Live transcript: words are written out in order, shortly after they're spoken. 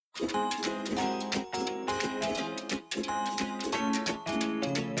Hello,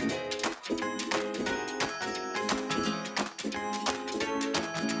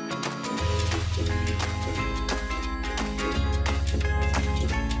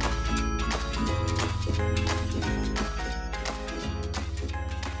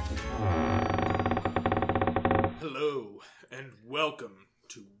 and welcome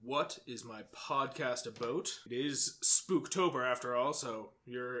to What Is My Podcast About? It is Spooktober after all, so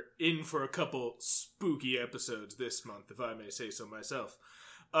you're in for a couple spooky episodes this month, if I may say so myself.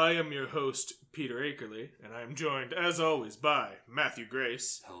 I am your host, Peter Akerley, and I am joined, as always, by Matthew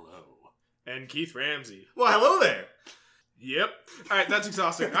Grace. Hello. And Keith Ramsey. Well, hello there. Yep. Alright, that's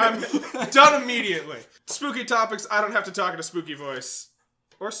exhausting. I'm done immediately. Spooky topics, I don't have to talk in a spooky voice.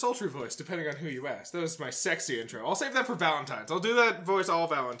 Or a sultry voice, depending on who you ask. That was my sexy intro. I'll save that for Valentine's. I'll do that voice all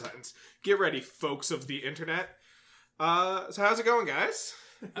Valentine's. Get ready, folks of the internet. So how's it going, guys?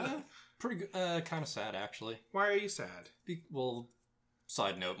 Pretty good. Kind of sad, actually. Why are you sad? Well,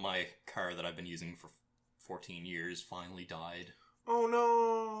 side note, my car that I've been using for 14 years finally died. Oh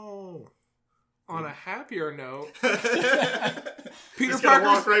no! On a happier note, Peter Parker's Parker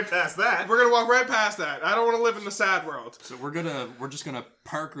walk right past that. We're gonna walk right past that. I don't want to live in the sad world. So we're just gonna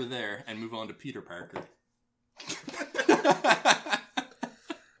park her there and move on to Peter Parker.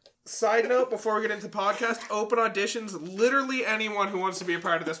 Side note, before we get into the podcast, open auditions. Literally anyone who wants to be a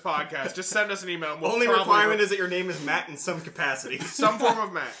part of this podcast, just send us an email. We'll Only requirement is that your name is Matt in some capacity. some form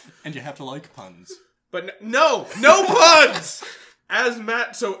of Matt. And you have to like puns. But no puns! As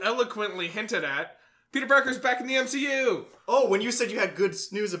Matt so eloquently hinted at, Peter Parker's back in the MCU. Oh, when you said you had good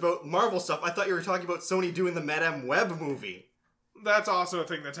news about Marvel stuff, I thought you were talking about Sony doing the Madame Web movie. That's also a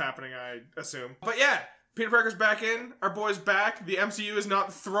thing that's happening, I assume. But yeah, Peter Parker's back in. Our boy's back. The MCU is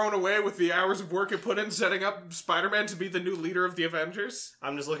not thrown away with the hours of work it put in setting up Spider-Man to be the new leader of the Avengers.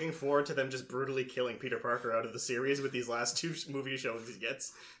 I'm just looking forward to them just brutally killing Peter Parker out of the series with these last two movie shows he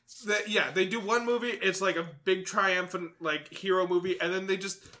gets. They do one movie, it's like a big triumphant hero movie, and then they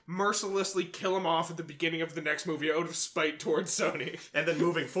just mercilessly kill him off at the beginning of the next movie out of spite towards Sony. And then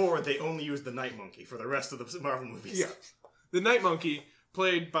moving forward, they only use the Night Monkey for the rest of the Marvel movies. Yeah. The Night Monkey,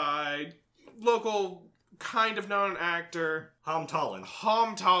 played by local kind of known actor Tom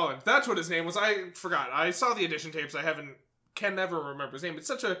Holland. That's what his name was. I forgot. I saw the audition tapes. Can never remember his name. It's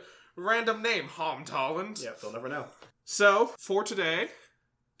such a random name, Tom Holland. Yeah, they'll never know. So, for today,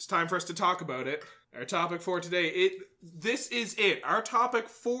 it's time for us to talk about it. Our topic for today, this is it. Our topic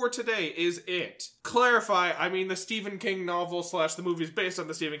for today is it. Clarify, I mean the Stephen King novel / the movies based on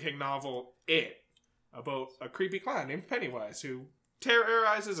the Stephen King novel, It. About a creepy clown named Pennywise who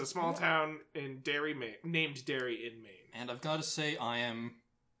terrorizes a small town in Derry, named Derry in Maine. And I've got to say, I am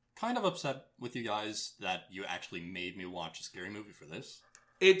kind of upset with you guys that you actually made me watch a scary movie for this.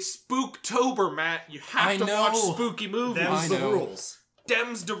 It's Spooktober, Matt. You have to watch spooky movies. Them's the rules.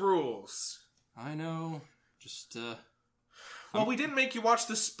 Dem's the rules. I know. Just, Well, we didn't make you watch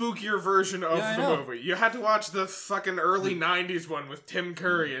the spookier version of the movie. You had to watch the fucking early 90s one with Tim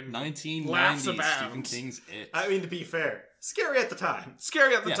Curry and 1990s Stephen Stephen King's It. I mean, to be fair, scary at the time.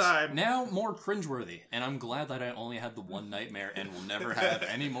 Scary at the time. Now more cringeworthy, and I'm glad that I only had the one nightmare and will never have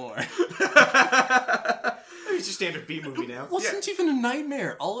any more. It's your standard B movie now. It wasn't even a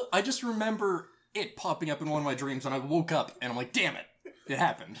nightmare. I just remember it popping up in one of my dreams, and I woke up, and I'm like, damn it. It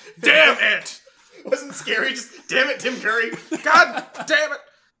happened. Damn it! Wasn't scary, just damn it, Tim Curry. God damn it!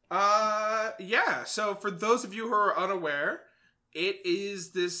 Yeah, so for those of you who are unaware, it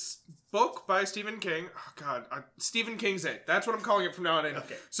is this book by Stephen King. Oh, God. Stephen King's It. That's what I'm calling it from now on in.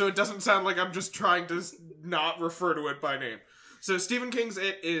 Okay. So it doesn't sound like I'm just trying to not refer to it by name. So Stephen King's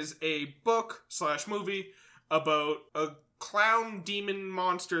It is a book / movie about a clown demon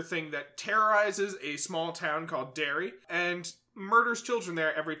monster thing that terrorizes a small town called Derry and murders children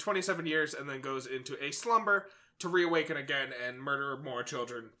there every 27 years and then goes into a slumber to reawaken again and murder more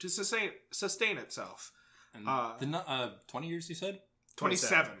children to sustain itself. And 20 years, you said?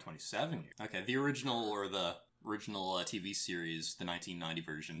 27. 27 years. Okay, the original TV series, the 1990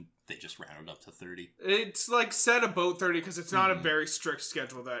 version, they just rounded up to 30. It's set about 30 because it's not a very strict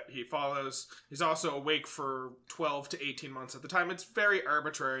schedule that he follows. He's also awake for 12 to 18 months at the time. It's very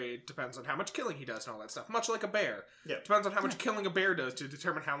arbitrary. It depends on how much killing he does and all that stuff. Much like a bear. Yeah. It depends on how much killing a bear does to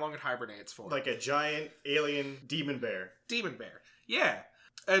determine how long it hibernates for. Like a giant alien demon bear. Demon bear. Yeah.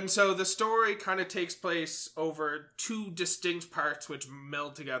 And so the story kind of takes place over two distinct parts which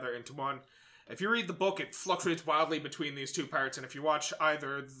meld together into one. If you read the book, it fluctuates wildly between these two parts, and if you watch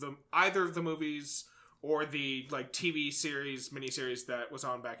either of the movies or the like TV series, miniseries that was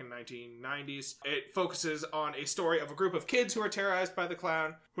on back in 1990s. It focuses on a story of a group of kids who are terrorized by the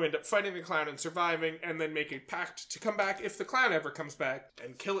clown, who end up fighting the clown and surviving, and then make a pact to come back if the clown ever comes back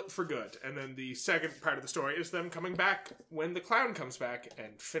and kill it for good. And then the second part of the story is them coming back when the clown comes back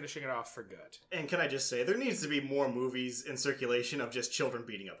and finishing it off for good. And can I just say, there needs to be more movies in circulation of just children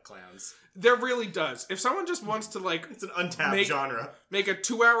beating up clowns. There really does. If someone just wants to like It's an untapped genre. make a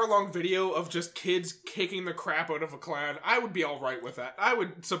 2-hour-long video of just kids kicking the crap out of a clown, I would be alright with that. I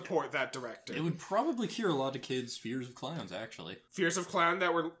would support that director. It would probably cure a lot of kids' fears of clowns, actually. Fears of clowns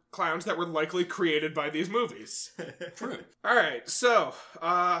that were likely created by these movies. True. Alright, so,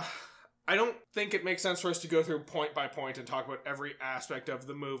 I don't think it makes sense for us to go through point by point and talk about every aspect of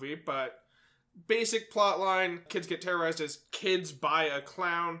the movie, but basic plot line, kids get terrorized as kids by a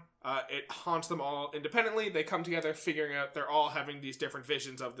clown. It haunts them all independently. They come together figuring out they're all having these different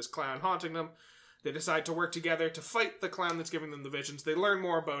visions of this clown haunting them. They decide to work together to fight the clown that's giving them the visions. They learn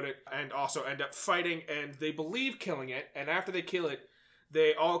more about it and also end up fighting, and they believe killing it. And after they kill it,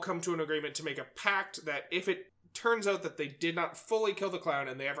 they all come to an agreement to make a pact that if it turns out that they did not fully kill the clown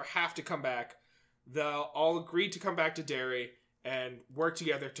and they ever have to come back, they'll all agree to come back to Derry and work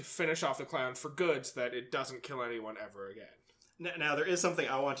together to finish off the clown for good so that it doesn't kill anyone ever again. Now, there is something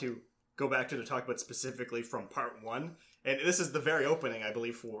I want to go back to talk about specifically from part 1. And this is the very opening, I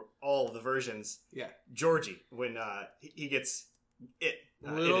believe, for all of the versions. Yeah. Georgie, when he gets it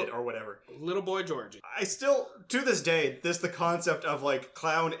or whatever. Little boy Georgie. I still, to this day, the concept of, like,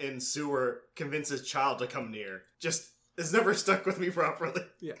 clown in sewer convinces child to come near. Just, it's never stuck with me properly.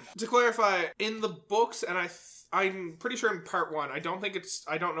 Yeah. To clarify, in the books, and I'm pretty sure in part 1,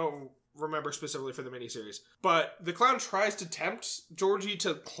 remember specifically for the miniseries, but the clown tries to tempt Georgie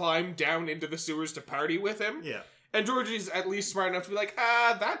to climb down into the sewers to party with him. Yeah. And Georgie's at least smart enough to be like,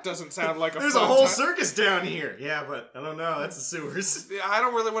 that doesn't sound like a There's fun a whole time. circus down here. Yeah, but I don't know. That's the sewers. I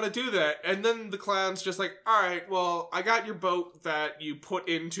don't really want to do that. And then the clown's just like, alright, well, I got your boat that you put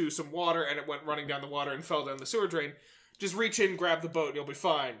into some water and it went running down the water and fell down the sewer drain. Just reach in, grab the boat, and you'll be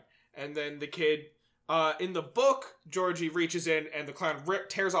fine. And then the kid, in the book, Georgie reaches in and the clown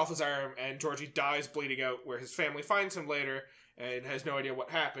tears off his arm and Georgie dies bleeding out, where his family finds him later and has no idea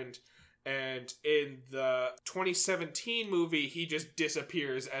what happened. And in the 2017 movie, he just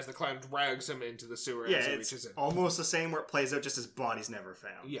disappears as the clown drags him into the sewer as he reaches in. Almost the same where it plays out, just his body's never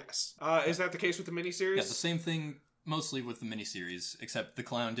found. Yes. Is that the case with the miniseries? Yeah, the same thing mostly with the miniseries, except the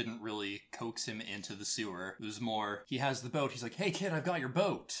clown didn't really coax him into the sewer. It was more, he has the boat, he's like, hey kid, I've got your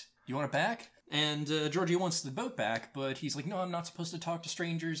boat. You want it back? And Georgie wants the boat back, but he's like, no, I'm not supposed to talk to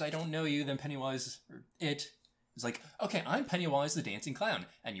strangers, I don't know you. Then Pennywise, or it, is like, okay, I'm Pennywise the dancing clown,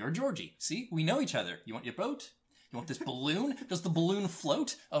 and you're Georgie. See, we know each other. You want your boat? You want this balloon? Does the balloon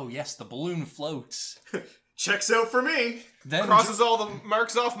float? Oh yes, the balloon floats. Checks out for me. Then crosses all the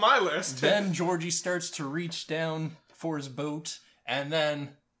marks off my list. Then Georgie starts to reach down for his boat, and then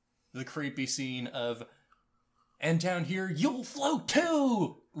the creepy scene of, and down here, you'll float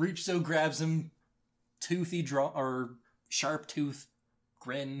too! Reachso grabs him, sharp tooth,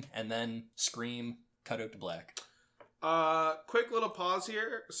 grin, and then scream, cut out to black. Quick little pause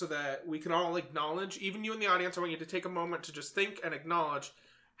here so that we can all acknowledge, even you in the audience, I want you to take a moment to just think and acknowledge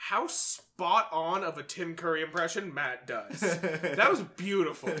how spot on of a Tim Curry impression Matt does. That was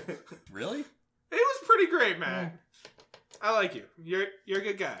beautiful. Really? It was pretty great, Matt. I like you. You're a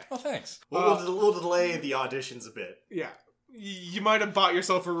good guy. Oh, thanks. We'll delay the auditions a bit. Yeah. You might have bought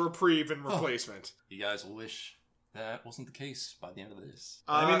yourself a reprieve in replacement. You guys will wish that wasn't the case by the end of this.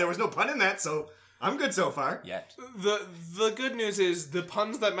 I mean, there was no pun in that, so I'm good so far. Yet. The good news is the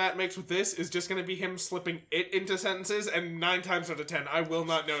puns that Matt makes with this is just going to be him slipping it into sentences, and 9 times out of 10, I will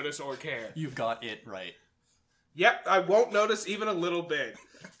not notice or care. You've got it right. Yep, I won't notice even a little bit.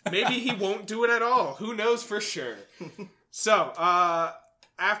 Maybe he won't do it at all. Who knows for sure? So,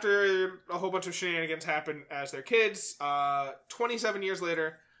 after a whole bunch of shenanigans happen as their kids, 27 years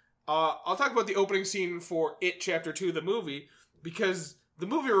later, I'll talk about the opening scene for It Chapter 2, the movie, because the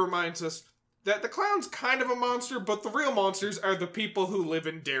movie reminds us that the clown's kind of a monster, but the real monsters are the people who live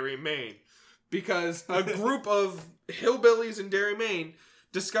in Derry, Maine. Because a group of hillbillies in Derry, Maine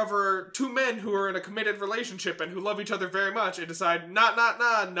discover 2 men who are in a committed relationship and who love each other very much and decide,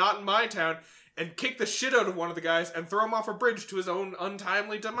 not in my town, and kick the shit out of one of the guys and throw him off a bridge to his own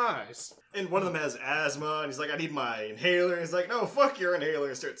untimely demise. And one of them has asthma, and he's like, I need my inhaler. And he's like, no, fuck your inhaler,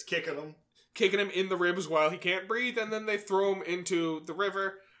 and starts kicking him. Kicking him in the ribs while he can't breathe, and then they throw him into the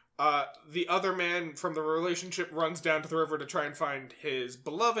river. The other man from the relationship runs down to the river to try and find his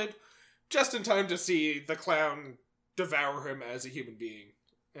beloved, just in time to see the clown devour him as a human being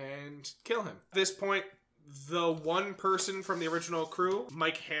and kill him. At this point, the one person from the original crew,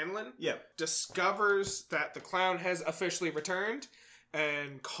 Mike Hanlon, Yeah. discovers that the clown has officially returned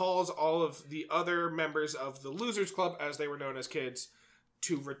and calls all of the other members of the Losers Club, as they were known as kids,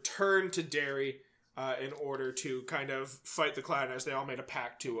 to return to Derry in order to kind of fight the clown, as they all made a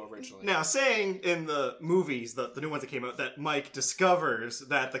pact to originally. Now, saying in the movies, the new ones that came out, that Mike discovers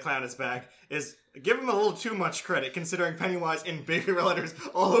that the clown is back is give him a little too much credit, considering Pennywise in big letters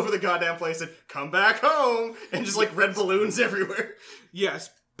all over the goddamn place said, "Come back home!" and just like red balloons everywhere. Yes,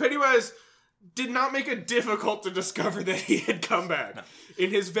 Pennywise did not make it difficult to discover that he had come back. No.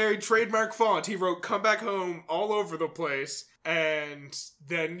 In his very trademark font, he wrote "Come back home" all over the place. And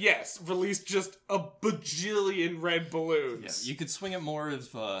then, yes, released just a bajillion red balloons. Yeah, you could swing it more of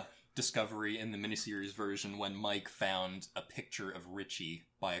discovery in the miniseries version when Mike found a picture of Richie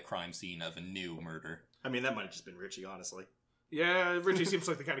by a crime scene of a new murder. I mean, that might have just been Richie, honestly. Yeah, Richie seems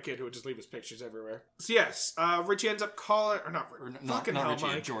like the kind of kid who would just leave his pictures everywhere. So yes, Richie ends up calling... Or not Richie,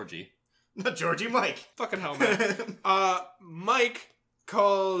 Mike. Georgie. Not Georgie, Mike. Fucking hell, man. Mike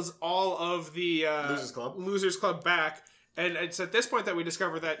calls all of the Losers Club back. And it's at this point that we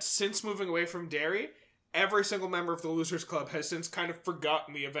discover that since moving away from Derry, every single member of the Losers Club has since kind of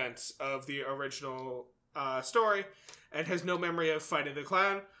forgotten the events of the original story and has no memory of fighting the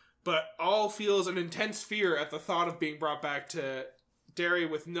clown, but all feels an intense fear at the thought of being brought back to Derry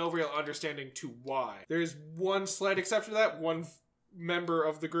with no real understanding to why. There's one slight exception to that. One member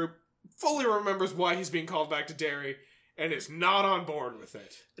of the group fully remembers why he's being called back to Derry and is not on board with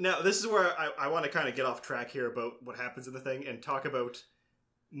it. Now, this is where I want to kind of get off track here about what happens in the thing and talk about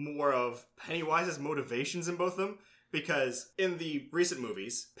more of Pennywise's motivations in both of them. Because in the recent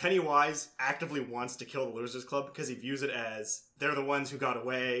movies, Pennywise actively wants to kill the Losers Club because he views it as, they're the ones who got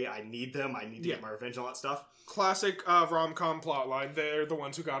away, I need them, I need to get my revenge and all that stuff. Classic rom-com plotline, they're the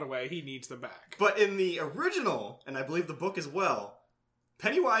ones who got away, he needs them back. But in the original, and I believe the book as well,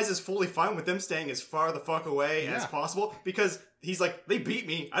 Pennywise is fully fine with them staying as far the fuck away as possible because he's like, they beat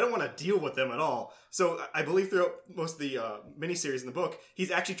me, I don't want to deal with them at all. So I believe throughout most of the miniseries in the book, he's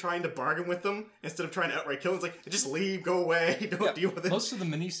actually trying to bargain with them instead of trying to outright kill them. It's like, just leave, go away, don't deal with it. Most of the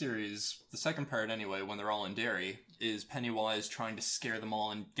miniseries, the second part anyway, when they're all in Derry, is Pennywise trying to scare them all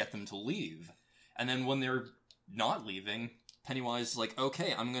and get them to leave. And then when they're not leaving, Pennywise is like,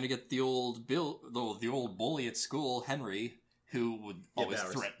 okay, I'm going to get the old bully at school, Henry, who would always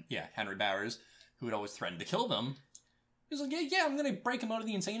threaten... Yeah, Henry Bowers, who would always threaten to kill them. He's like, yeah, I'm going to break him out of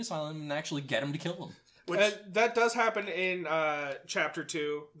the insane asylum and actually get him to kill them. That does happen in Chapter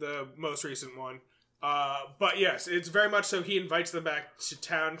 2, the most recent one. But yes, it's very much so he invites them back to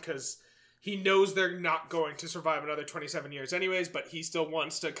town because he knows they're not going to survive another 27 years anyways, but he still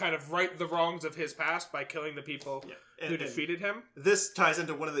wants to kind of right the wrongs of his past by killing the people who defeated him. This ties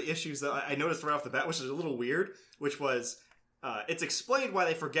into one of the issues that I noticed right off the bat, which is a little weird, which was... it's explained why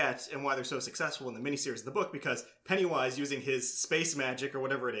they forget and why they're so successful in the miniseries of the book, because Pennywise, using his space magic or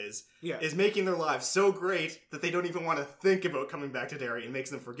whatever it is making their lives so great that they don't even want to think about coming back to Derry and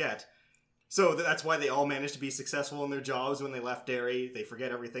makes them forget. So that's why they all managed to be successful in their jobs when they left Derry. They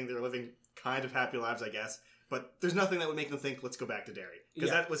forget everything. They're living kind of happy lives, I guess. But there's nothing that would make them think, let's go back to Derry.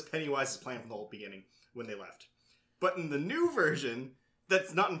 Because that was Pennywise's plan from the whole beginning when they left. But in the new version...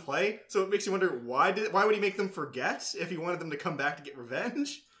 that's not in play, so it makes you wonder why would he make them forget if he wanted them to come back to get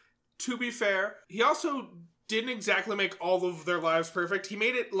revenge? To be fair, he also didn't exactly make all of their lives perfect. He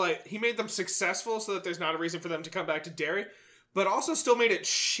made them successful so that there's not a reason for them to come back to Derry, but also still made it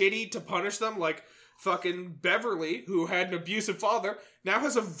shitty to punish them. Like fucking Beverly, who had an abusive father, now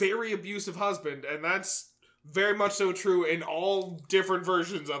has a very abusive husband, and that's very much so true in all different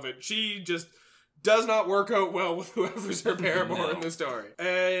versions of it. She just does not work out well with whoever's her paramour in the story.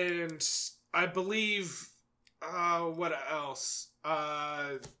 And I believe, what else?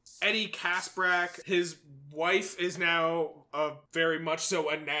 Eddie Kaspbrak, his wife is now very much so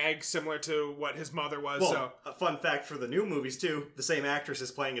a nag, similar to what his mother was. Well, so a fun fact for the new movies too, the same actress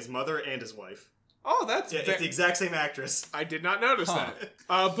is playing his mother and his wife. Oh, that's... Yeah, it's the exact same actress. I did not notice that.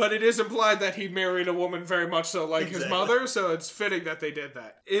 But it is implied that he married a woman very much so like his mother, so it's fitting that they did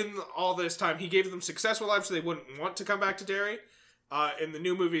that. In all this time, he gave them successful lives so they wouldn't want to come back to Derry. In the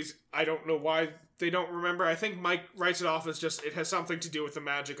new movies, I don't know why they don't remember. I think Mike writes it off as just, it has something to do with the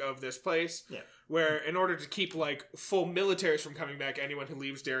magic of this place. Yeah. Where, in order to keep, like, full militaries from coming back, anyone who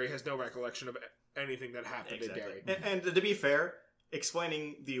leaves Derry has no recollection of anything that happened in Derry. And to be fair...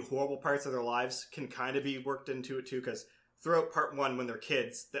 explaining the horrible parts of their lives can kind of be worked into it too, because throughout part 1 when they're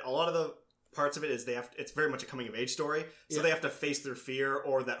kids, a lot of the parts of it is it's very much a coming of age story, so they have to face their fear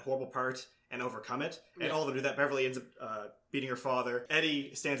or that horrible part and overcome it, and all of them do that. Beverly ends up beating her father,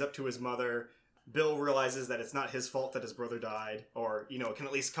 Eddie stands up to his mother, Bill realizes that it's not his fault that his brother died, or, can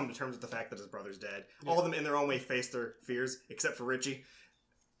at least come to terms with the fact that his brother's dead. Yeah. All of them in their own way face their fears, except for Richie.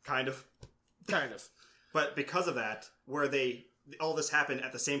 Kind of. But because of that, all this happened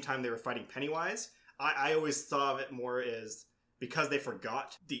at the same time they were fighting Pennywise, I always thought of it more as, because they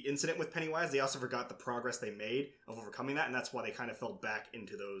forgot the incident with Pennywise, they also forgot the progress they made of overcoming that, and that's why they kind of fell back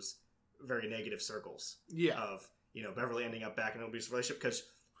into those very negative circles. Yeah. Of, Beverly ending up back in an abusive relationship, because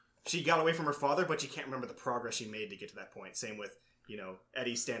she got away from her father, but she can't remember the progress she made to get to that point. Same with,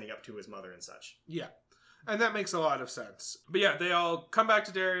 Eddie standing up to his mother and such. Yeah. And that makes a lot of sense. But yeah, they all come back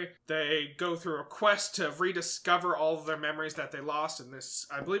to Derry. They go through a quest to rediscover all of their memories that they lost. And this,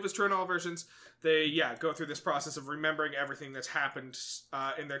 I believe, is true in all versions. They, go through this process of remembering everything that's happened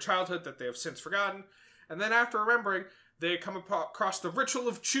in their childhood that they have since forgotten. And then after remembering, they come across the Ritual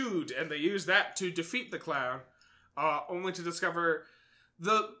of Chud, and they use that to defeat the clown, only to discover...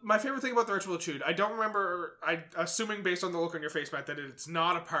 My favorite thing about the Ritual of Chud, I don't remember, assuming based on the look on your face, Matt, that it's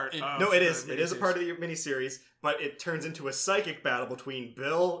not a part of... No, it is. It is a part of the miniseries, but it turns into a psychic battle between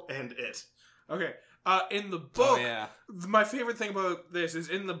Bill and it. Okay. In the book, my favorite thing about this is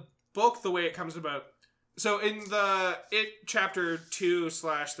in the book, the way it comes about... So in the It Chapter 2 / the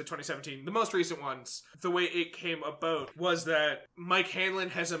 2017, the most recent ones, the way it came about was that Mike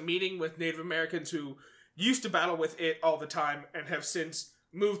Hanlon has a meeting with Native Americans who used to battle with it all the time and have since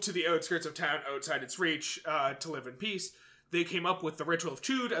moved to the outskirts of town outside its reach to live in peace. They came up with the Ritual of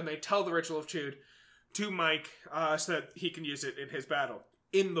Chud, and they tell the Ritual of Chud to Mike so that he can use it in his battle.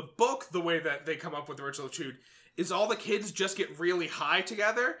 In the book, the way that they come up with the Ritual of Chud is all the kids just get really high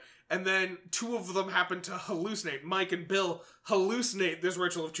together, and then two of them happen to hallucinate. Mike and Bill hallucinate this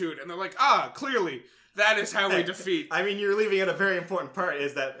Ritual of Chud, and they're like, clearly... That is how we defeat. I mean, you're leaving out a very important part,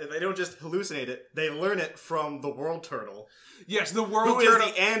 is that they don't just hallucinate it, they learn it from the World Turtle. Yes, the World Turtle.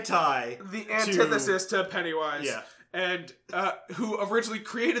 Turtle. Who is the antithesis to Pennywise. Yeah. And who originally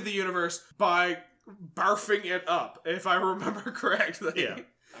created the universe by barfing it up, if I remember correctly. Yeah.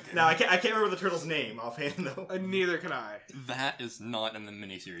 Now, I can't remember the turtle's name offhand, though. Neither can I. That is not in the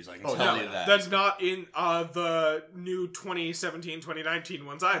miniseries, I can tell you that. That's not in the new 2017-2019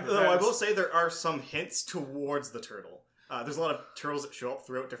 ones either. Though I will say there are some hints towards the turtle. There's a lot of turtles that show up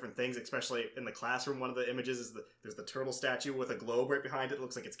throughout different things, especially in the classroom. One of the images is there's the turtle statue with a globe right behind it. It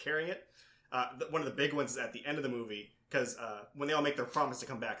looks like it's carrying it. One of the big ones is at the end of the movie, because when they all make their promise to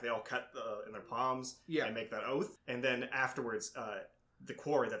come back, they all cut in their palms and make that oath. And then afterwards... the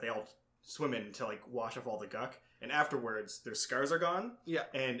quarry that they all swim in to wash off all the guck, and afterwards their scars are gone. Yeah.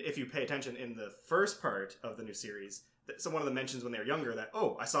 And if you pay attention in the first part of the new series, so one of them mentions when they were younger that,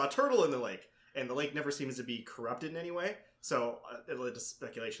 I saw a turtle in the lake, and the lake never seems to be corrupted in any way. So it led to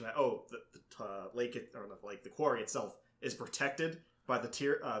speculation that the lake, or the quarry itself is protected by the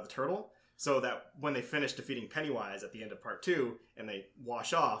turtle, so that when they finish defeating Pennywise at the end of part 2 and they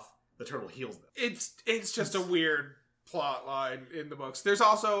wash off, the turtle heals them. It's just a weird plot line in the books. There's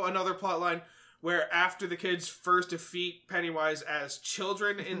also another plot line where after the kids first defeat Pennywise as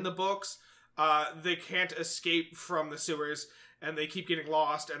children in the books, they can't escape from the sewers, and they keep getting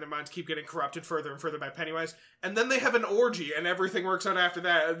lost, and their minds keep getting corrupted further and further by Pennywise. And then they have an orgy, and everything works out after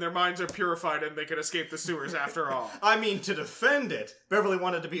that, and their minds are purified, and they can escape the sewers after all. I mean, to defend it, Beverly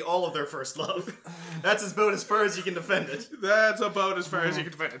wanted to be all of their first love. That's about as far as you can defend it. That's about as far as you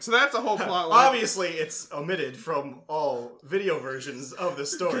can defend it. So that's a whole plot line. Obviously, it's omitted from all video versions of the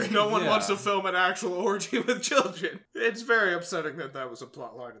story. Because no one wants to film an actual orgy with children. It's very upsetting that that was a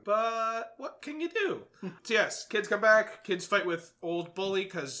plot line. But what can you do? So yes, kids come back, kids fight with Old Bully,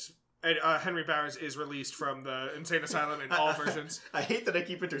 because... Henry Bowers is released from the insane asylum in all versions. I hate that I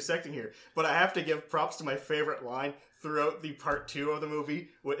keep intersecting here, but I have to give props to my favorite line throughout the part 2 of the movie,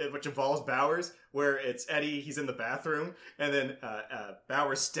 which involves Bowers, where it's Eddie, he's in the bathroom, and then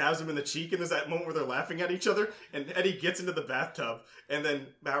Bowers stabs him in the cheek, and there's that moment where they're laughing at each other, and Eddie gets into the bathtub, and then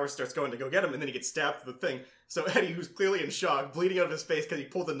Bowers starts going to go get him, and then he gets stabbed with the thing. So Eddie, who's clearly in shock, bleeding out of his face because he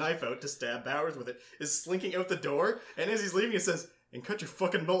pulled the knife out to stab Bowers with it, is slinking out the door, and as he's leaving, he says... And cut your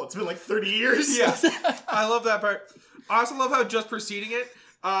fucking mullet. It's been like 30 years. Yeah. I love that part. I also love how just preceding it,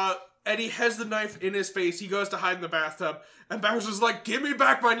 Eddie has the knife in his face. He goes to hide in the bathtub. And Bowers is like, give me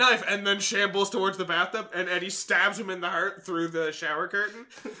back my knife. And then shambles towards the bathtub. And Eddie stabs him in the heart through the shower curtain.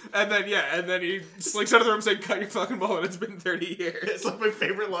 And then he slinks out of the room saying, cut your fucking mullet. It's been 30 years. It's like my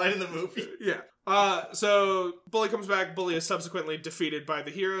favorite line in the movie. Yeah. So Bully comes back. Bully is subsequently defeated by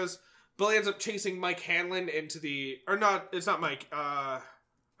the heroes. Bully ends up chasing Mike Hanlon into the... Or not, it's not Mike. I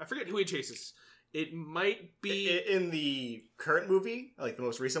forget who he chases. It might be... In the current movie, like the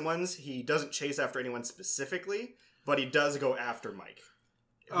most recent ones, he doesn't chase after anyone specifically, but he does go after Mike.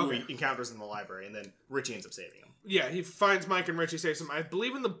 who Okay. he encounters in the library, and then Richie ends up saving him. Yeah, he finds Mike and Richie saves him. I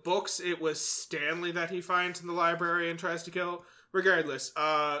believe in the books it was Stanley that he finds in the library and tries to kill. Regardless,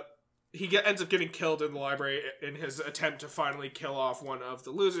 ends up getting killed in the library in his attempt to finally kill off one of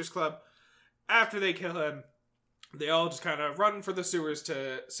the Losers Club. After they kill him, they all just kind of run for the sewers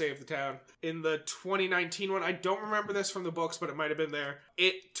to save the town. In the 2019 one, I don't remember this from the books, but it might have been there.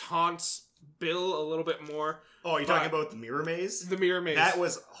 It taunts Bill a little bit more. Oh, you're talking about the Mirror Maze? The Mirror Maze. That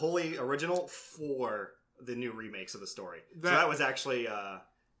was wholly original for the new remakes of the story. So that was actually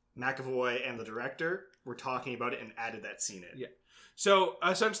McAvoy and the director were talking about it and added that scene in. Yeah. So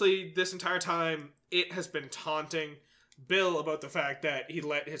essentially, this entire time, it has been taunting Bill about the fact that he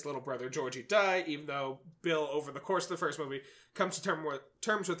let his little brother Georgie die, even though Bill, over the course of the first movie, comes to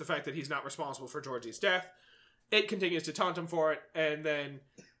terms with the fact that he's not responsible for Georgie's death. It continues to taunt him for it, and then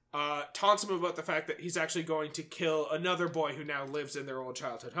taunts him about the fact that he's actually going to kill another boy who now lives in their old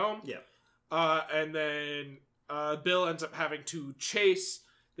childhood home. Yeah. And then Bill ends up having to chase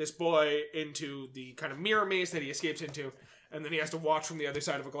this boy into the kind of mirror maze that he escapes into, and then he has to watch from the other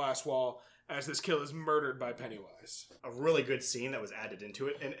side of a glass wall as this kid is murdered by Pennywise. A really good scene that was added into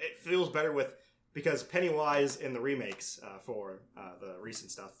it, and it feels better because Pennywise in the remakes for the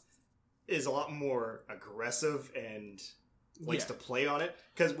recent stuff is a lot more aggressive and likes to play on it,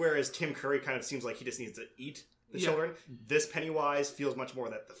 because whereas Tim Curry kind of seems like he just needs to eat the children, this Pennywise feels much more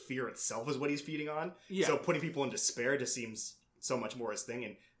that the fear itself is what he's feeding on. Yeah. So putting people in despair just seems so much more his thing,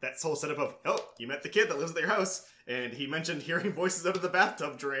 and that whole setup of, oh, you met the kid that lives at their house, and he mentioned hearing voices out of the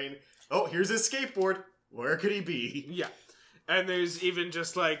bathtub drain. Oh, here's his skateboard. Where could he be? Yeah. And there's even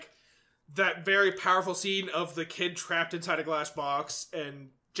just like that very powerful scene of the kid trapped inside a glass box and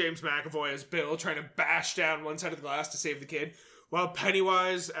James McAvoy as Bill trying to bash down one side of the glass to save the kid, while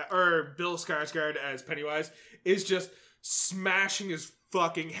Pennywise, or Bill Skarsgård as Pennywise, is just smashing his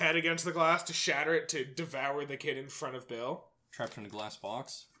fucking head against the glass to shatter it to devour the kid in front of Bill. Trapped in a glass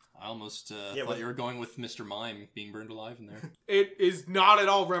box. I almost Yeah, thought you were going with Mr. Mime being burned alive in there. It is not at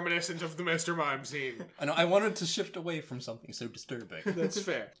all reminiscent of the Mr. Mime scene. I know, I wanted to shift away from something so disturbing. That's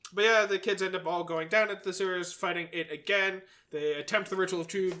fair. But yeah, the kids end up all going down into the sewers, fighting it again. They attempt the Ritual of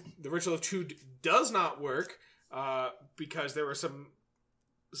Tude. The Ritual of Tude does not work, because there were some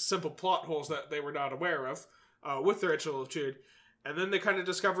simple plot holes that they were not aware of with the Ritual of Tude. And then they kind of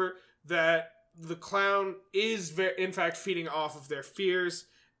discover that the clown is, in fact, feeding off of their fears.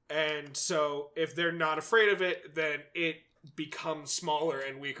 And so if they're not afraid of it, then it becomes smaller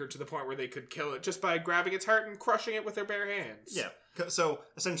and weaker to the point where they could kill it just by grabbing its heart and crushing it with their bare hands. Yeah. So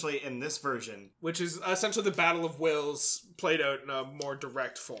essentially, in this version, Which is essentially the Battle of Wills played out in a more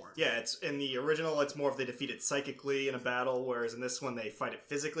direct form. yeah, it's in the original. It's more of they defeat it psychically in a battle, whereas in this one they fight it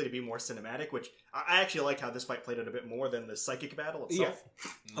physically to be more cinematic. Which I actually like how this fight played out a bit more than the psychic battle itself.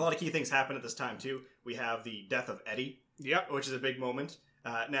 Yeah. A lot of key things happen at this time too. We have the death of Eddie, Yep. which is a big moment.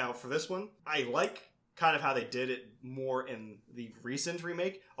 Now for this one, I like kind of how they did it more in the recent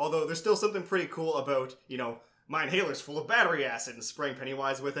remake. Although there's still something pretty cool about, my inhaler's full of battery acid and spraying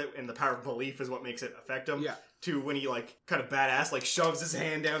Pennywise with it, and the power of belief is what makes it affect him. Yeah. To when he, kind of badass, shoves his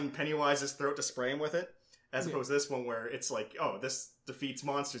hand down Pennywise's throat to spray him with it. As opposed to this one where it's like, oh, this defeats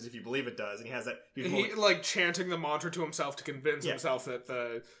monsters if you believe it does. And he has that... He, chanting the mantra to himself to convince himself that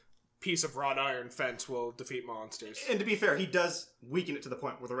the piece of wrought iron fence will defeat monsters. And to be fair, he does weaken it to the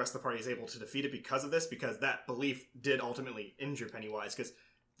point where the rest of the party is able to defeat it because of this, because that belief did ultimately injure Pennywise, because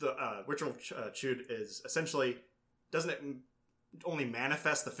the Ritual of Tude is essentially... Doesn't it only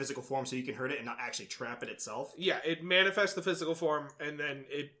manifest the physical form so you can hurt it and not actually trap it itself? Yeah, it manifests the physical form, and then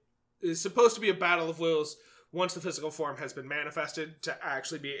it is supposed to be a battle of wills once the physical form has been manifested to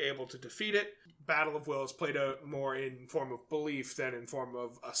actually be able to defeat it. Battle of Wills played out more in form of belief than in form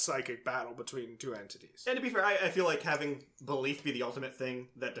of a psychic battle between two entities. And to be fair, I feel like having belief be the ultimate thing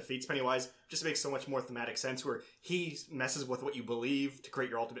that defeats Pennywise just makes so much more thematic sense, where he messes with what you believe to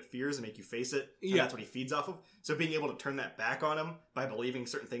create your ultimate fears and make you face it, and that's what he feeds off of. So being able to turn that back on him by believing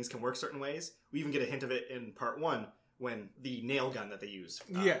certain things can work certain ways. We even get a hint of it in part 1 when the nail gun that they use.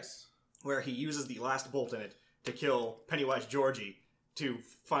 Yes. Where he uses the last bolt in it to kill Pennywise Georgie to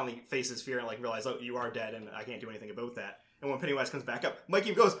finally face his fear and realize, oh, you are dead and I can't do anything about that. And when Pennywise comes back up,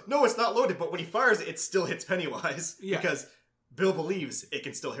 Mikey goes, no, it's not loaded, but when he fires it, it still hits Pennywise. Yeah. Because Bill believes it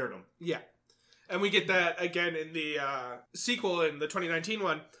can still hurt him. Yeah. And we get that again in the sequel in the 2019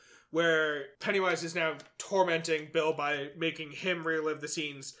 one, where Pennywise is now tormenting Bill by making him relive the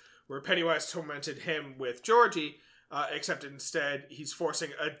scenes where Pennywise tormented him with Georgie, except instead he's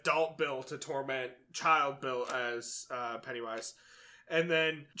forcing adult Bill to torment child Bill as Pennywise. And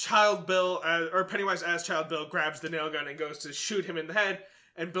then Pennywise as Child Bill grabs the nail gun and goes to shoot him in the head,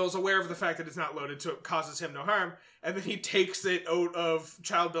 and Bill's aware of the fact that it's not loaded, so it causes him no harm, and then he takes it out of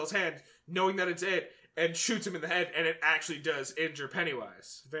Child Bill's hand, knowing that it's it, and shoots him in the head, and it actually does injure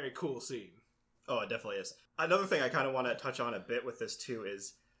Pennywise. Very cool scene. Oh, it definitely is. Another thing I kind of want to touch on a bit with this, too,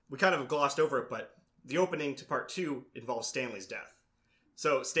 is we kind of glossed over it, but the opening to part 2 involves Stanley's death.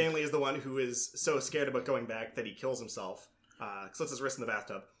 So Stanley is the one who is so scared about going back that he kills himself, slits his wrist in the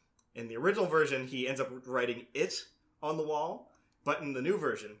bathtub. In the original version, he ends up writing it on the wall, but in the new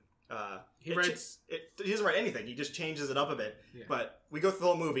version, he doesn't write anything. He just changes it up a bit. Yeah. But we go through the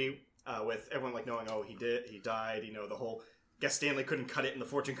whole movie with everyone like knowing, oh, he died. You know, the whole. Guess Stanley couldn't cut it in the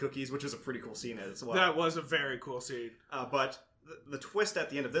fortune cookies, which was a pretty cool scene as well. That was a very cool scene. But the twist at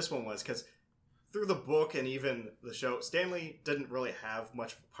the end of this one was because through the book and even the show, Stanley didn't really have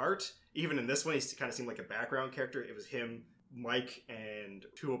much of a part. Even in this one, he kind of seemed like a background character. It was him, Mike, and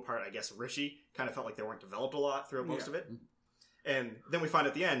two apart, I guess, Richie. Kind of felt like they weren't developed a lot throughout most of it. And then we find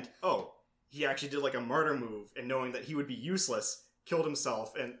at the end, oh, he actually did like a martyr move, and knowing that he would be useless, killed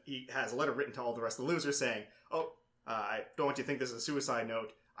himself, and he has a letter written to all the rest of the losers saying, oh, I don't want you to think this is a suicide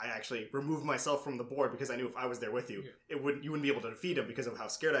note. I actually removed myself from the board because I knew if I was there with you, you wouldn't be able to defeat him because of how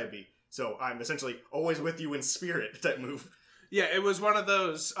scared I'd be. So I'm essentially always with you in spirit type move. Yeah, it was one of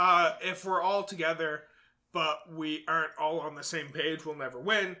those, if we're all together, but we aren't all on the same page, we'll never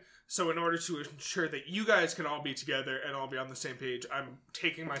win. So in order to ensure that you guys can all be together and all be on the same page, I'm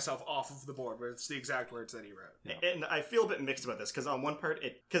taking myself off of the board. But it's the exact words that he wrote. Yeah. And I feel a bit mixed about this, because on one part,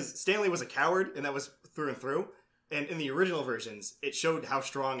 because Stanley was a coward, and that was through and through. And in the original versions, it showed how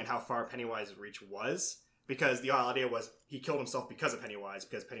strong and how far Pennywise's reach was. Because the whole idea was he killed himself because of Pennywise,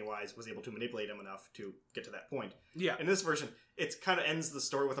 because Pennywise was able to manipulate him enough to get to that point. Yeah. In this version, it kind of ends the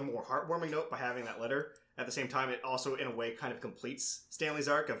story with a more heartwarming note by having that letter. At the same time, it also, in a way, kind of completes Stanley's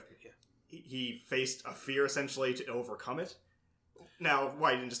arc of he faced a fear, essentially, to overcome it. Now,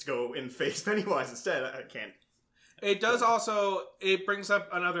 why didn't just go and face Pennywise instead? I can't. It does also, it brings up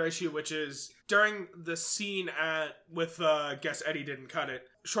another issue, which is during the scene with Guess Eddie Didn't Cut It,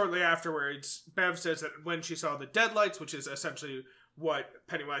 shortly afterwards, Bev says that when she saw the deadlights, which is essentially what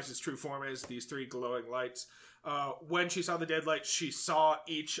Pennywise's true form is, these three glowing lights, when she saw the deadlights, she saw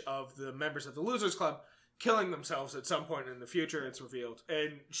each of the members of the Losers Club killing themselves at some point in the future, it's revealed.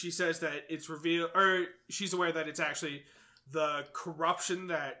 And she says that it's revealed, or she's aware that it's actually the corruption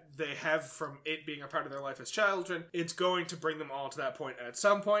that they have from it being a part of their life as children. It's going to bring them all to that point at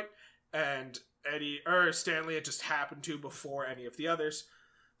some point, and Stanley had just happened to before any of the others.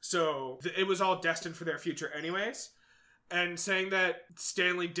 So it was all destined for their future anyways. And saying that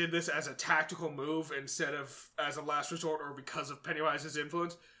Stanley did this as a tactical move instead of as a last resort or because of Pennywise's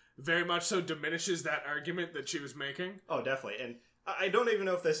influence very much so diminishes that argument that she was making. Oh, definitely. And I don't even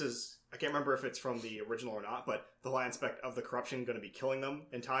know if this is, I can't remember if it's from the original or not, but the whole aspect of the corruption going to be killing them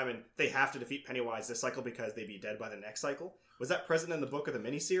in time, and they have to defeat Pennywise this cycle because they'd be dead by the next cycle. Was that present in the book or the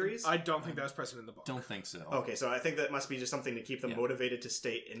miniseries? I don't think that was present in the book. Don't think so. Okay, so I think that must be just something to keep them motivated to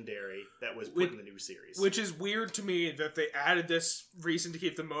stay in Derry that was put in the new series. Which is weird to me that they added this reason to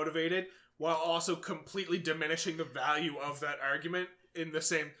keep them motivated while also completely diminishing the value of that argument in the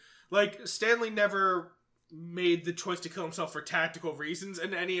same... Like, Stanley never made the choice to kill himself for tactical reasons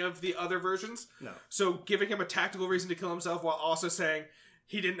in any of the other versions. No. So giving him a tactical reason to kill himself while also saying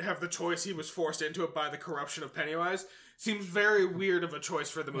he didn't have the choice, he was forced into it by the corruption of Pennywise, seems very weird of a choice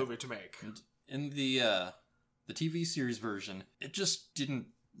for the movie to make. And in the TV series version, it just didn't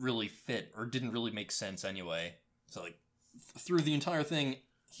really fit, or didn't really make sense anyway. So, like, through the entire thing,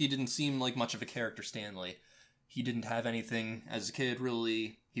 he didn't seem like much of a character, Stanley. He didn't have anything as a kid,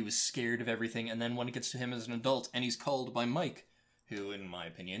 really. He was scared of everything, and then when it gets to him as an adult, and he's called by Mike, who, in my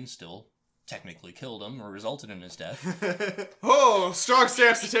opinion, still technically killed him, or resulted in his death. Oh, strong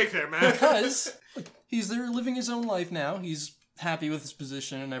stance to take there, man. Because he's there living his own life now. He's happy with his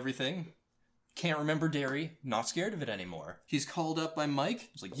position and everything. Can't remember Derry. Not scared of it anymore. He's called up by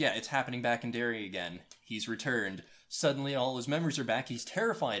Mike. He's like, yeah, it's happening back in Derry again. He's returned. Suddenly all his memories are back. He's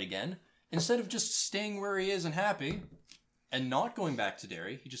terrified again. Instead of just staying where he is and happy... and not going back to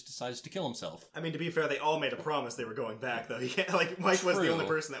Derry, he just decides to kill himself. I mean, to be fair, they all made a promise they were going back, though. Mike was the only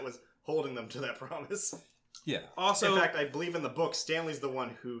person that was holding them to that promise. Yeah. Also, in fact, I believe in the book, Stanley's the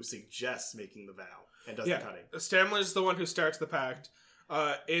one who suggests making the vow and does the cutting. Stanley's the one who starts the pact.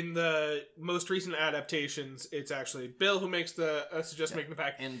 In the most recent adaptations, it's actually Bill who makes suggests making the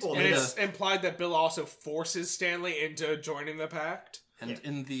pact. And it's implied that Bill also forces Stanley into joining the pact. And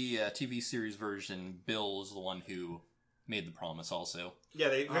in the TV series version, Bill is the one who made the promise also. Yeah,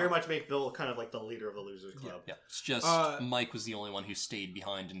 they very much make Bill kind of like the leader of the Losers Club. Yeah, it's just Mike was the only one who stayed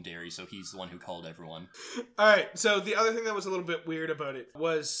behind in Derry, so he's the one who called everyone. Alright, so the other thing that was a little bit weird about it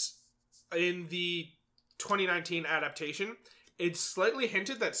was in the 2019 adaptation, it's slightly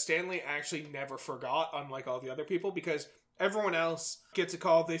hinted that Stanley actually never forgot, unlike all the other people, because everyone else gets a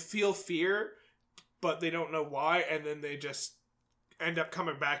call, they feel fear, but they don't know why, and then they just end up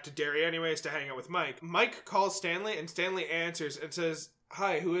coming back to Derry anyways to hang out with Mike. Mike calls Stanley, and Stanley answers and says,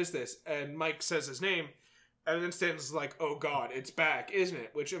 "Hi, who is this?" And Mike says his name, and then Stanley's like, "Oh god, it's back, isn't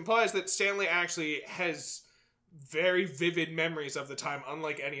it?" Which implies that Stanley actually has very vivid memories of the time,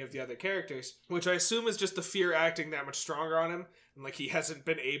 unlike any of the other characters, which I assume is just the fear acting that much stronger on him, and like he hasn't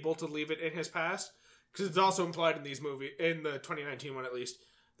been able to leave it in his past. Because it's also implied in these movies, in the 2019 one at least,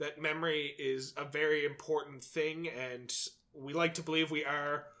 that memory is a very important thing, and we like to believe we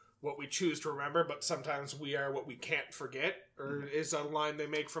are what we choose to remember, but sometimes we are what we can't forget, or is a line they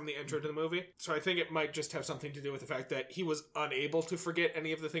make from the intro to the movie. So I think it might just have something to do with the fact that he was unable to forget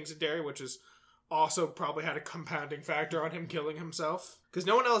any of the things at Derry, which is also probably had a compounding factor on him killing himself. Because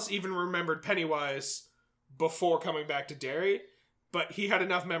no one else even remembered Pennywise before coming back to Derry, but he had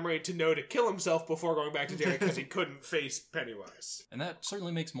enough memory to know to kill himself before going back to Derry because he couldn't face Pennywise. And that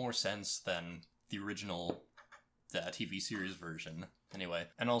certainly makes more sense than the original TV series version. Anyway,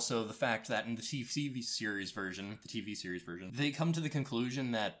 and also the fact that in the TV series version, they come to the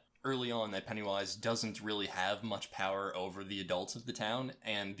conclusion that early on that Pennywise doesn't really have much power over the adults of the town,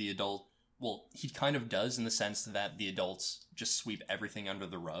 and he kind of does in the sense that the adults just sweep everything under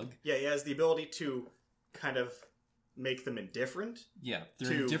the rug. Yeah, he has the ability to kind of make them indifferent. Yeah,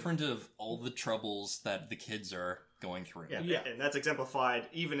 they're indifferent of all the troubles that the kids are going through. Yeah, and that's exemplified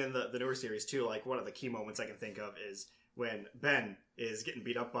even in the newer series too. Like, one of the key moments I can think of is when Ben is getting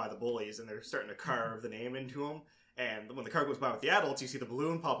beat up by the bullies and they're starting to carve the name into him. And when the car goes by with the adults, you see the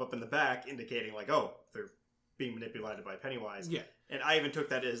balloon pop up in the back, indicating like, oh, they're being manipulated by Pennywise. Yeah. And I even took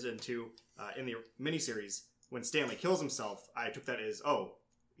that as into, in the miniseries, when Stanley kills himself, I took that as, oh,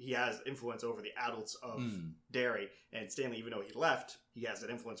 he has influence over the adults of Derry. And Stanley, even though he left, he has that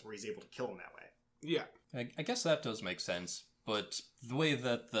influence where he's able to kill him that way. Yeah. I guess that does make sense, but the way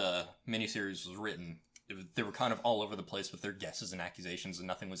that the miniseries was written, they were kind of all over the place with their guesses and accusations, and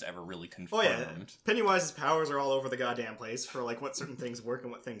nothing was ever really confirmed. Oh yeah, Pennywise's powers are all over the goddamn place for like what certain things work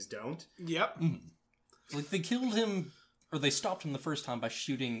and what things don't. Yep. Like, they killed him, or they stopped him the first time by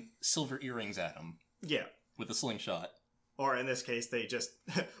shooting silver earrings at him. Yeah. With a slingshot. Or in this case, they just...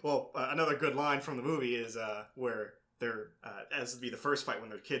 another good line from the movie is where they're... as would be the first fight when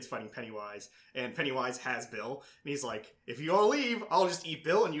they're kids fighting Pennywise, and Pennywise has Bill, and he's like, if you all leave, I'll just eat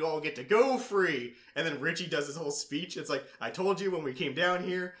Bill and you all get to go free. And then Richie does his whole speech. It's like, I told you when we came down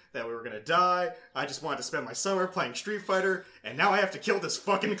here that we were gonna die. I just wanted to spend my summer playing Street Fighter, and now I have to kill this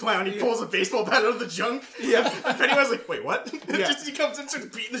fucking clown. He pulls a baseball bat out of the junk. Yeah. And Pennywise is like, wait, what? Yeah. Just he comes in and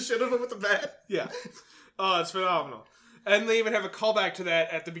starts beating the shit out of him with the bat. Yeah. Oh, it's phenomenal. And they even have a callback to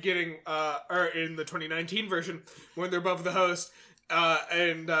that at the beginning, or in the 2019 version, when they're above the host,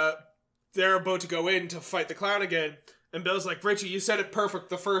 and they're about to go in to fight the clown again. And Bill's like, Richie, you said it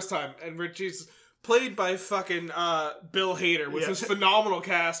perfect the first time. And Richie's played by fucking Bill Hader, which was phenomenal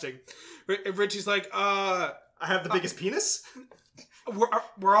casting. Richie's like, I have the biggest penis?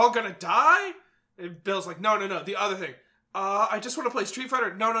 We're all gonna die? And Bill's like, no, the other thing. I just want to play Street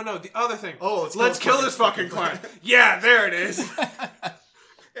Fighter. No, the other thing. Oh, let's kill this fucking clown. Yeah, there it is.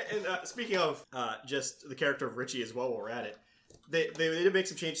 And speaking of just the character of Richie as well, while we're at it, they did make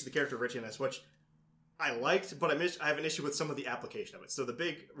some changes to the character of Richie in this, which I liked, but I have an issue with some of the application of it. So the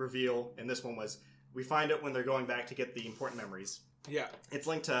big reveal in this one was, we find out when they're going back to get the important memories. Yeah. It's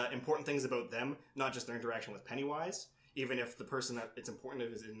linked to important things about them, not just their interaction with Pennywise, even if the person that it's important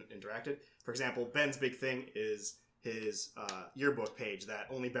to is interacted. For example, Ben's big thing is his yearbook page that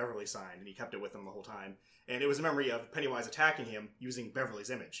only Beverly signed, and he kept it with him the whole time. And it was a memory of Pennywise attacking him using Beverly's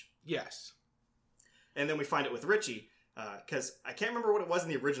image. Yes. And then we find it with Richie, because I can't remember what it was in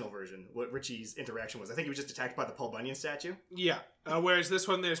the original version, what Richie's interaction was. I think he was just attacked by the Paul Bunyan statue. Yeah. Whereas this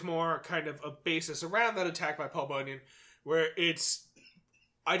one, there's more kind of a basis around that attack by Paul Bunyan, where it's...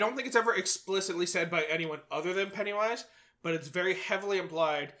 I don't think it's ever explicitly said by anyone other than Pennywise, but it's very heavily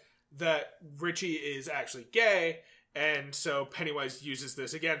implied that Richie is actually gay, and so Pennywise uses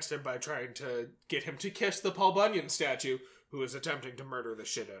this against him by trying to get him to kiss the Paul Bunyan statue, who is attempting to murder the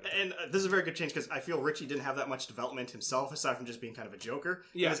shit out of him. And this is a very good change, because I feel Richie didn't have that much development himself, aside from just being kind of a joker.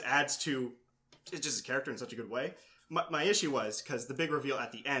 Yeah. And this adds to just his character in such a good way. My issue was, because the big reveal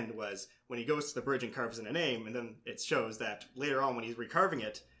at the end was when he goes to the bridge and carves in a name, and then it shows that later on when he's recarving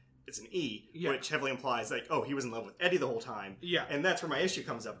it, it's an E, Yeah. which heavily implies like, oh, he was in love with Eddie the whole time. Yeah. And that's where my issue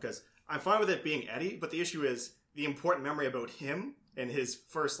comes up, because I'm fine with it being Eddie, but the issue is the important memory about him and his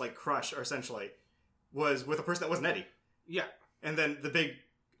first like crush, or essentially, was with a person that wasn't Eddie. Yeah. And then the big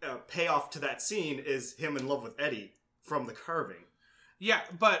payoff to that scene is him in love with Eddie from the carving. Yeah,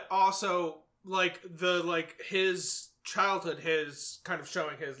 but also his childhood, his kind of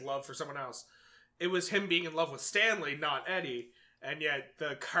showing his love for someone else. It was him being in love with Stanley, not Eddie, and yet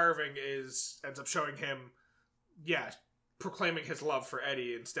the carving ends up showing him, proclaiming his love for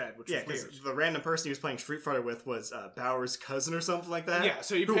Eddie instead, which was weird. The random person he was playing Street Fighter with was Bauer's cousin or something like that. Yeah,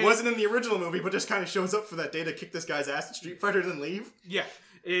 so who wasn't in the original movie, but just kind of shows up for that day to kick this guy's ass in Street Fighter and then leave. Yeah,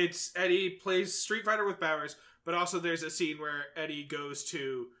 it's Eddie plays Street Fighter with Bowers, but also there's a scene where Eddie goes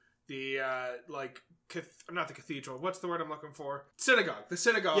to the not the cathedral. What's the word I'm looking for? Synagogue. The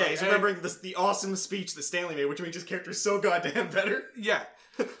synagogue. Yeah, he's remembering the awesome speech that Stanley made, which makes his character so goddamn better. Yeah.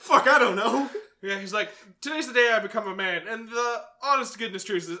 Fuck, I don't know. Yeah, he's like, today's the day I become a man, and the honest to goodness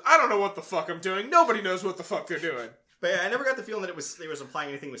truth is, I don't know what the fuck I'm doing. Nobody knows what the fuck they're doing. But yeah, I never got the feeling that they was implying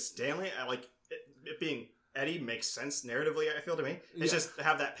anything with Stanley. I like it being Eddie makes sense narratively, I feel, to me. It's just to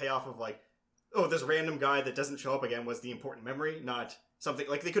have that payoff of like, oh, this random guy that doesn't show up again was the important memory, not something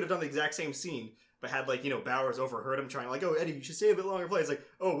like they could have done the exact same scene, but had like, Bowers overheard him trying like, oh, Eddie, you should stay a bit longer play. It's like,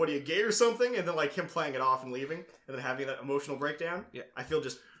 oh, what are you, gay or something? And then like him playing it off and leaving, and then having that emotional breakdown. Yeah. I feel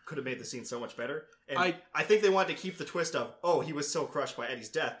just could have made the scene so much better. And I think they wanted to keep the twist of, oh, he was so crushed by Eddie's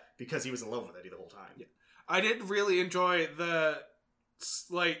death because he was in love with Eddie the whole time. Yeah. I did really enjoy the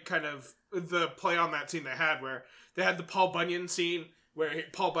kind of the play on that scene they had, where they had the Paul Bunyan scene where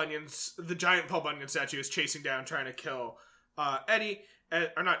the giant Paul Bunyan statue is chasing down trying to kill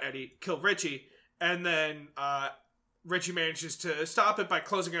kill Richie, and then Richie manages to stop it by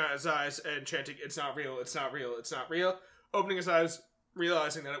closing out his eyes and chanting, "It's not real, it's not real, it's not real," opening his eyes,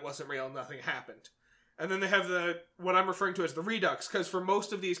 realizing that it wasn't real, nothing happened. And then they have what I'm referring to as the redux, because for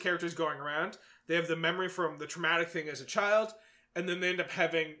most of these characters going around, they have the memory from the traumatic thing as a child, and then they end up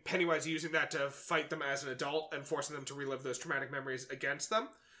having Pennywise using that to fight them as an adult and forcing them to relive those traumatic memories against them.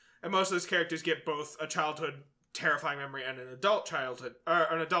 And most of those characters get both a childhood terrifying memory and an adult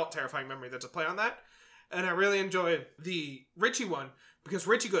terrifying memory that's a play on that. And I really enjoyed the Richie one, because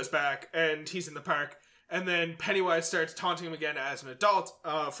Richie goes back and he's in the park, and then Pennywise starts taunting him again as an adult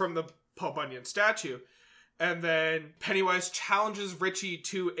from the Paul Bunyan statue. And then Pennywise challenges Richie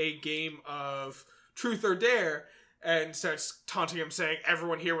to a game of Truth or Dare and starts taunting him, saying,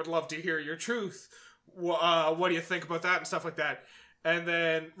 "Everyone here would love to hear your truth. What do you think about that?" and stuff like that. And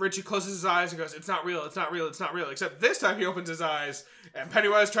then Richie closes his eyes and goes, "It's not real, it's not real, it's not real." Except this time he opens his eyes and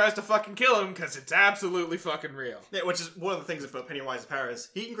Pennywise tries to fucking kill him because it's absolutely fucking real. Yeah, which is one of the things about Pennywise's power is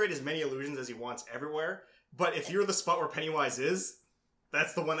he can create as many illusions as he wants everywhere, but if you're the spot where Pennywise is,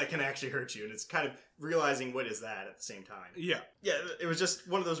 that's the one that can actually hurt you, and it's kind of realizing what is that at the same time. Yeah. Yeah, it was just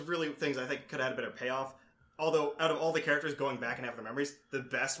one of those really things I think could have had a better payoff. Although, out of all the characters going back and having their memories, the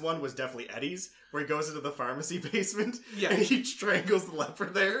best one was definitely Eddie's, where he goes into the pharmacy basement, and he strangles the leper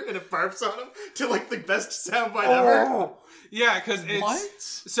there, and it barfs on him, to, like, the best soundbite ever. Yeah, because it's... What?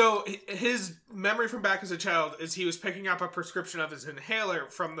 So, his memory from back as a child is he was picking up a prescription of his inhaler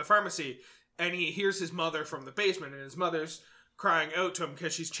from the pharmacy, and he hears his mother from the basement, and his mother's crying out to him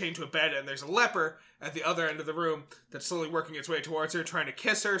because she's chained to a bed, and there's a leper at the other end of the room that's slowly working its way towards her, trying to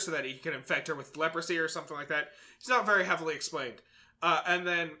kiss her so that he can infect her with leprosy or something like that. It's not very heavily explained. And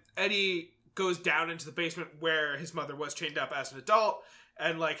then Eddie goes down into the basement where his mother was chained up as an adult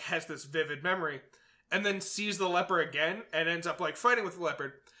and, like, has this vivid memory, and then sees the leper again and ends up, like, fighting with the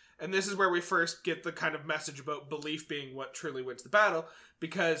leopard. And this is where we first get the kind of message about belief being what truly wins the battle,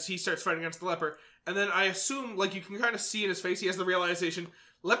 because he starts fighting against the leper. And then I assume, like, you can kind of see in his face, he has the realization,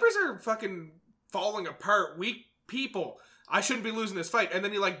 lepers are fucking falling apart, weak people. I shouldn't be losing this fight. And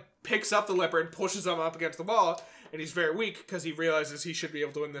then he, like, picks up the leper and pushes him up against the wall, and he's very weak because he realizes he should be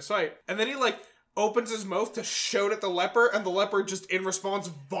able to win this fight. And then he, like, opens his mouth to shout at the leper, and the leper just, in response,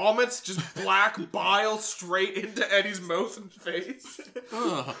 vomits just black bile straight into Eddie's mouth and face.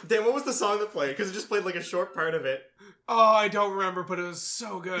 Dan, what was the song that played? Because it just played, like, a short part of it. Oh, I don't remember, but it was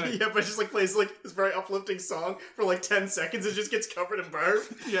so good. Yeah, but it just, like, plays, like, this very uplifting song for, like, 10 seconds. It just gets covered in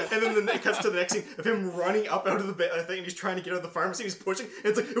barf. Yeah. And then it cuts to the next scene of him running up out of the thing, and he's trying to get out of the pharmacy, and he's pushing, and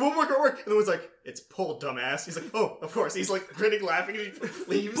it's like, it won't work, it won't work. And the one's like, it's pulled, dumbass. He's like, oh, of course. He's, like, grinning, laughing, and he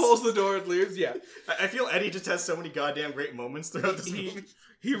leaves. Pulls the door and leaves, yeah. I feel Eddie just has so many goddamn great moments throughout this movie.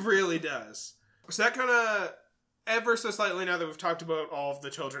 He really does. So that kind of, ever so slightly, now that we've talked about all of the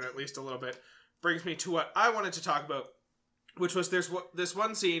children at least a little bit, brings me to what I wanted to talk about, which was there's this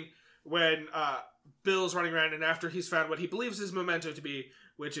one scene when Bill's running around, and after he's found what he believes his memento to be,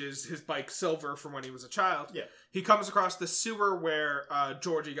 which is his bike Silver from when he was a child. Yeah. He comes across the sewer where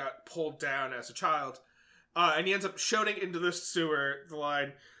Georgie got pulled down as a child. And he ends up shouting into the sewer the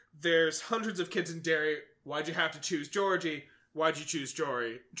line, "There's hundreds of kids in Derry. Why'd you have to choose Georgie? Why'd you choose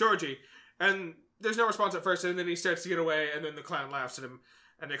Georgie?" And there's no response at first, and then he starts to get away, and then the clown laughs at him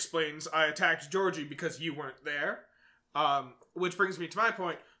and explains, "I attacked Georgie because you weren't there." Which brings me to my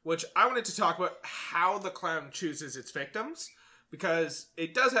point, which I wanted to talk about how the clown chooses its victims, because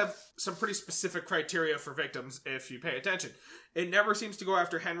it does have some pretty specific criteria for victims if you pay attention. It never seems to go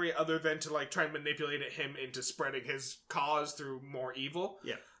after Henry other than to like try and manipulate him into spreading his cause through more evil.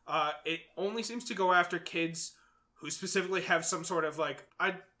 Yeah. It only seems to go after kids who specifically have some sort of like,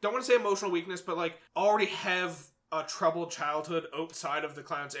 I don't want to say emotional weakness, but like already have a troubled childhood outside of the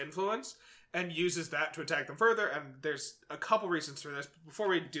clown's influence, and uses that to attack them further. And there's a couple reasons for this. But before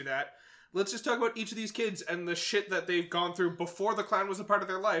we do that, let's just talk about each of these kids and the shit that they've gone through before the clown was a part of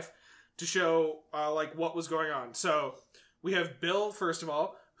their life to show like what was going on. So we have Bill, first of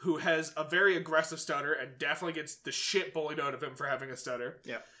all, who has a very aggressive stutter and definitely gets the shit bullied out of him for having a stutter.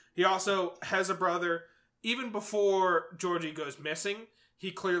 Yeah. He also has a brother. Even before Georgie goes missing,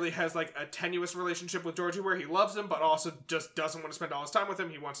 he clearly has like a tenuous relationship with Georgie where he loves him, but also just doesn't want to spend all his time with him.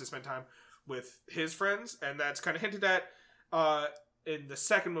 He wants to spend time with his friends, and that's kind of hinted at in the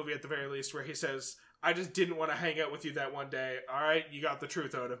second movie at the very least, where he says, "I just didn't want to hang out with you that one day. All right, you got the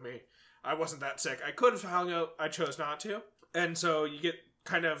truth out of me. I wasn't that sick. I could have hung out. I chose not to." And so you get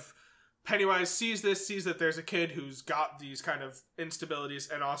kind of Pennywise sees that there's a kid who's got these kind of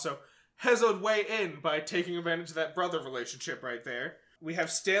instabilities, and also has a way in by taking advantage of that brother relationship right there. We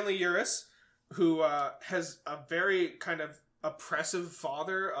have Stanley Uris, who has a very kind of oppressive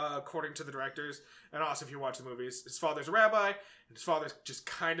father, according to the directors, and also if you watch the movies. His father's a rabbi, and his father's just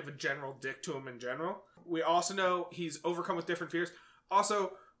kind of a general dick to him in general. We also know he's overcome with different fears.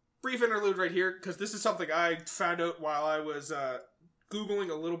 Also, brief interlude right here, because this is something I found out while I was Googling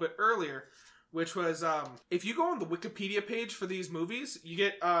a little bit earlier, which was, if you go on the Wikipedia page for these movies, you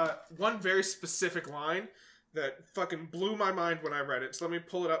get one very specific line that fucking blew my mind when I read it. So let me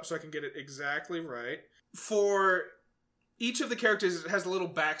pull it up so I can get it exactly right. For each of the characters, it has a little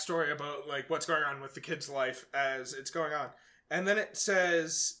backstory about like what's going on with the kid's life as it's going on. And then it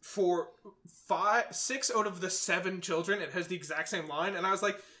says for 6 out of the 7 children, it has the exact same line. And I was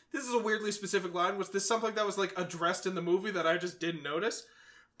like, this is a weirdly specific line. Was this something that was like addressed in the movie that I just didn't notice?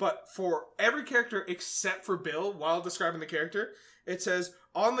 But for every character except for Bill, while describing the character, it says,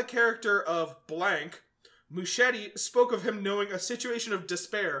 on the character of blank, Muschietti spoke of him knowing a situation of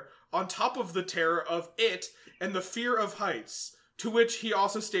despair on top of the terror of it and the fear of heights, to which he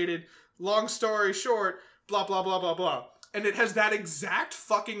also stated, long story short, blah, blah, blah, blah, blah. And it has that exact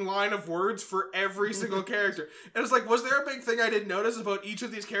fucking line of words for every single character. And it's like, was there a big thing I didn't notice about each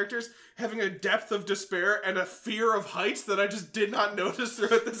of these characters having a depth of despair and a fear of heights that I just did not notice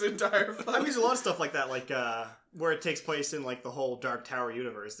throughout this entire film? I mean, there's a lot of stuff like that, like where it takes place in like the whole Dark Tower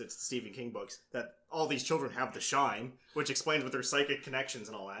universe. It's the Stephen King books that all these children have the shine, which explains with their psychic connections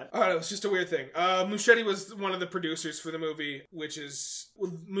and all that. I don't know, it's just a weird thing. Muschietti was one of the producers for the movie, which is...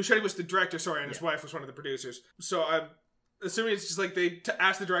 Well, Muschietti was the director, sorry, and his wife was one of the producers. So I'm assuming it's just like they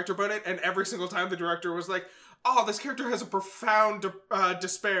asked the director about it, and every single time the director was like, oh, this character has a profound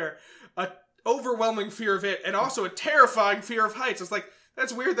despair, a overwhelming fear of it, and also a terrifying fear of heights. It's like,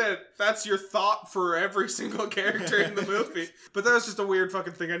 that's weird that that's your thought for every single character in the movie. But that was just a weird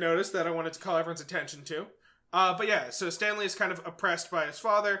fucking thing I noticed that I wanted to call everyone's attention to. But yeah, so Stanley is kind of oppressed by his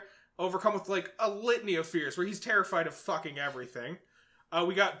father, overcome with like a litany of fears where he's terrified of fucking everything.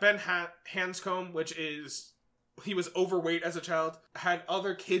 We got Ben Hanscom, which is... He was overweight as a child, had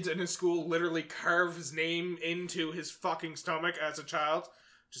other kids in his school literally carve his name into his fucking stomach as a child.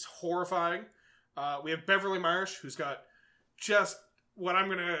 Just horrifying. We have Beverly Marsh, who's got just what I'm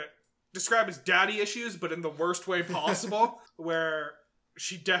going to describe as daddy issues, but in the worst way possible, where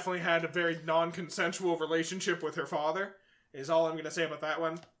she definitely had a very non-consensual relationship with her father, is all I'm going to say about that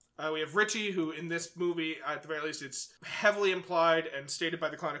one. We have Richie, who in this movie, at the very least, it's heavily implied and stated by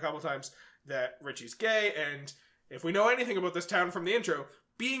the clown a couple times that Richie's gay, and if we know anything about this town from the intro,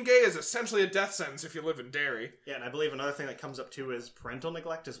 being gay is essentially a death sentence if you live in Derry. Yeah, and I believe another thing that comes up too is parental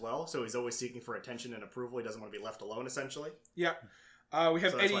neglect as well, so he's always seeking for attention and approval. He doesn't want to be left alone, essentially. Yeah. We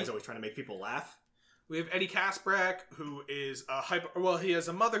have so that's Eddie. Why he's always trying to make people laugh. We have Eddie Kasprak, who is he has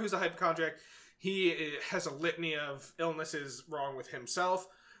a mother who's a hypochondriac. He has a litany of illnesses wrong with himself.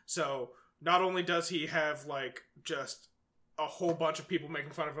 So not only does he have like just a whole bunch of people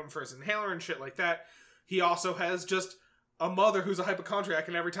making fun of him for his inhaler and shit like that, he also has just a mother who's a hypochondriac,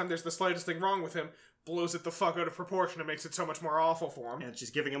 and every time there's the slightest thing wrong with him, blows it the fuck out of proportion and makes it so much more awful for him. And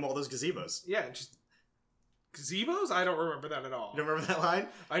she's giving him all those gazebos. Yeah, and just gazebos? I don't remember that at all. You don't remember that line?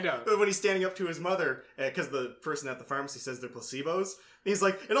 I don't. When he's standing up to his mother, because the person at the pharmacy says they're placebos, and he's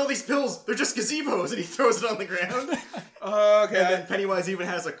like, and all these pills, they're just gazebos, and he throws it on the ground. Okay. And then Pennywise even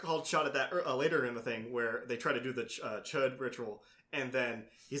has a called shot at that later in the thing, where they try to do the Chud ritual, and then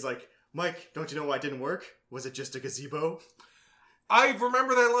he's like, Mike, don't you know why it didn't work? Was it just a gazebo? I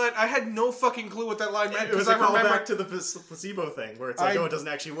remember that line. I had no fucking clue what that line meant. It was a callback to the placebo thing, where it's like, oh, it doesn't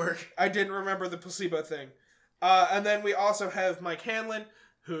actually work. I didn't remember the placebo thing. And then we also have Mike Hanlon,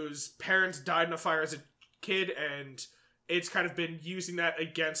 whose parents died in a fire as a kid, and it's kind of been using that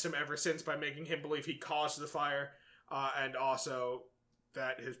against him ever since by making him believe he caused the fire, and also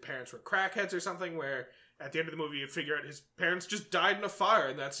that his parents were crackheads or something, where at the end of the movie you figure out his parents just died in a fire,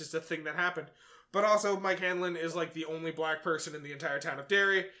 and that's just a thing that happened. But also, Mike Hanlon is like the only black person in the entire town of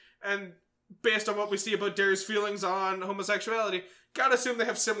Derry, and based on what we see about Derry's feelings on homosexuality, gotta assume they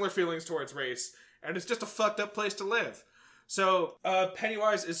have similar feelings towards race, and it's just a fucked up place to live. So,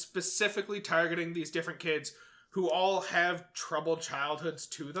 Pennywise is specifically targeting these different kids who all have troubled childhoods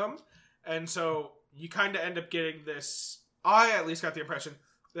to them, and so you kind of end up getting this. I at least got the impression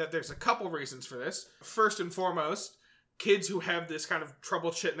that there's a couple reasons for this. First and foremost, kids who have this kind of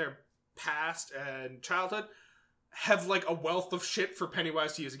troubled shit in their past and childhood have like a wealth of shit for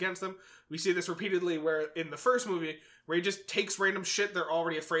Pennywise to use against them. We see this repeatedly where in the first movie where he just takes random shit they're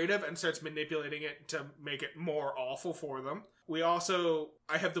already afraid of and starts manipulating it to make it more awful for them.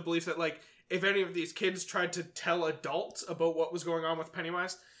 I have the belief that like if any of these kids tried to tell adults about what was going on with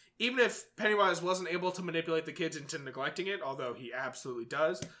Pennywise, even if Pennywise wasn't able to manipulate the kids into neglecting it, although he absolutely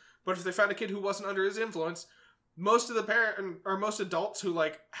does, but if they found a kid who wasn't under his influence, most of the parent or most adults who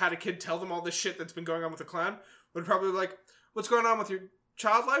like had a kid tell them all this shit that's been going on with the clown would probably be like, what's going on with your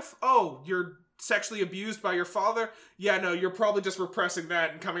child life? Oh, you're sexually abused by your father? Yeah, no, you're probably just repressing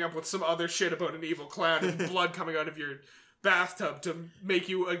that and coming up with some other shit about an evil clown and blood coming out of your bathtub to make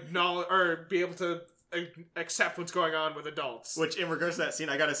you acknowledge or be able to accept what's going on with adults. Which, in regards to that scene,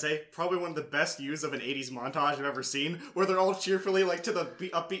 I gotta say, probably one of the best use of an 80s montage I've ever seen, where they're all cheerfully, like, to the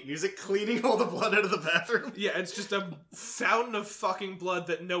upbeat music, cleaning all the blood out of the bathroom. Yeah, it's just a fountain of fucking blood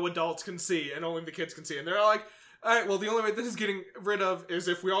that no adults can see, and only the kids can see. And they're all like, alright, well, the only way this is getting rid of is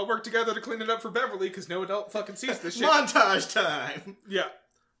if we all work together to clean it up for Beverly, because no adult fucking sees this shit. Montage time! Yeah.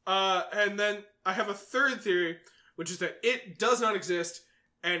 And then I have a third theory, which is that it does not exist,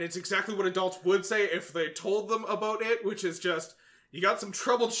 and it's exactly what adults would say if they told them about it, which is just, you got some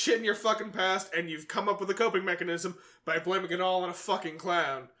troubled shit in your fucking past, and you've come up with a coping mechanism by blaming it all on a fucking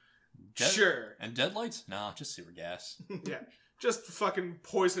clown. Sure. And deadlights? Nah, just sewer gas. Yeah. Just fucking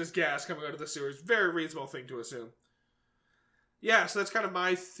poisonous gas coming out of the sewers. Very reasonable thing to assume. Yeah, so that's kind of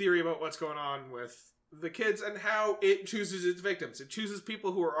my theory about what's going on with the kids and how it chooses its victims. It chooses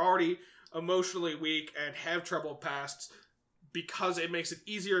people who are already emotionally weak and have troubled pasts, because it makes it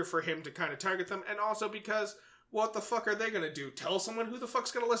easier for him to kind of target them, and also because what the fuck are they going to do? Tell someone? Who the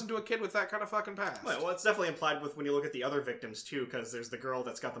fuck's going to listen to a kid with that kind of fucking past? Well, it's definitely implied with when you look at the other victims, too, because there's the girl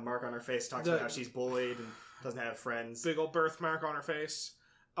that's got the mark on her face, talks about how she's bullied and doesn't have friends. Big old birthmark on her face.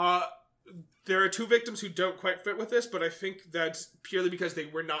 There are two victims who don't quite fit with this, but I think that's purely because they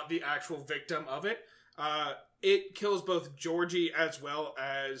were not the actual victim of it. It kills both Georgie as well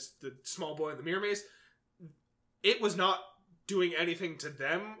as the small boy in the mirror maze. It was not doing anything to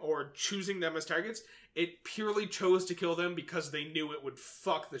them or choosing them as targets. It purely chose to kill them because they knew it would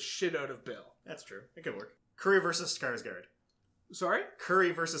fuck the shit out of Bill. That's true. It could work. Curry versus Skarsgård. Sorry?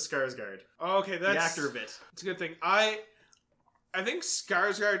 Curry versus Skarsgård. Okay, that's... the actor bit. It's a good thing. I think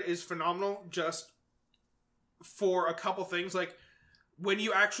Skarsgård is phenomenal just for a couple things. Like, when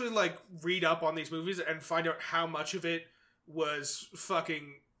you actually, like, read up on these movies and find out how much of it was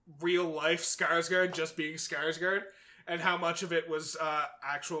fucking real-life Skarsgård just being Skarsgård, and how much of it was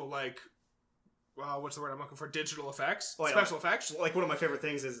actual, like, what's the word I'm looking for? Digital effects? Oh, yeah, special effects? Like, one of my favorite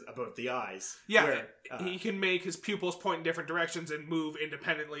things is about the eyes. Yeah, where, he can make his pupils point in different directions and move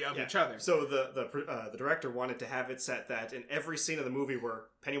independently of each other. So the director wanted to have it set that in every scene of the movie where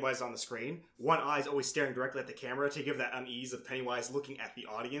Pennywise is on the screen, one eye is always staring directly at the camera to give that unease of Pennywise looking at the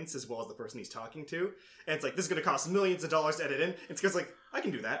audience as well as the person he's talking to. And it's like, this is going to cost millions of dollars to edit in. It's because, like, I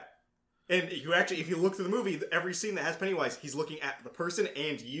can do that. And if you look through the movie, every scene that has Pennywise, he's looking at the person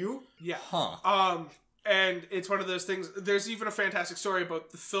and you. Yeah. Huh. And it's one of those things. There's even a fantastic story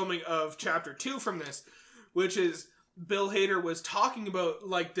about the filming of Chapter 2 from this, which is Bill Hader was talking about,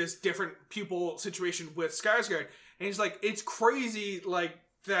 like, this different pupil situation with Skarsgård. And he's like, it's crazy, like,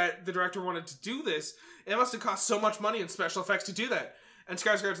 that the director wanted to do this. It must have cost so much money in special effects to do that. And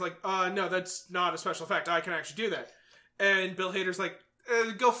Skarsgård's like, no, that's not a special effect. I can actually do that. And Bill Hader's like,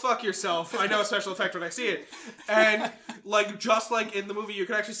 go fuck yourself. I know a special effect when I see it. And like, just like in the movie, you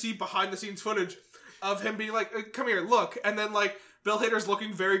can actually see behind the scenes footage of him being like, come here, look. And then like, Bill Hader's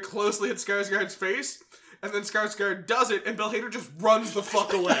looking very closely at Skarsgård's face. And then Skarsgård does it, and Bill Hader just runs the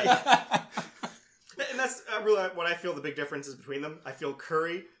fuck away. And that's really what I feel the big difference is between them. I feel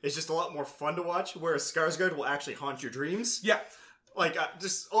Curry is just a lot more fun to watch, whereas Skarsgård will actually haunt your dreams. Yeah. Like,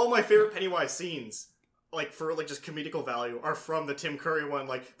 just all my favorite Pennywise scenes, like, for, like, just comedical value, are from the Tim Curry one,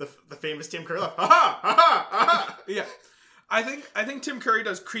 like, the famous Tim Curry laugh. Ha ha! Ha ha! Ha! Yeah. I think Tim Curry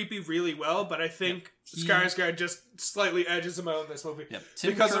does creepy really well, but I think Skarsgård just slightly edges him out in this movie. Yep.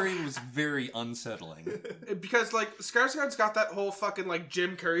 Tim Curry was very unsettling. Because, like, Skarsgård's got that whole fucking, like,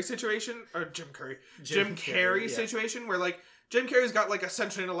 Jim Carrey situation situation where, like, Jim Carrey's got, like,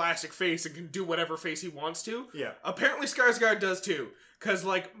 essentially an elastic face and can do whatever face he wants to. Yeah. Apparently Skarsgård does too. Because,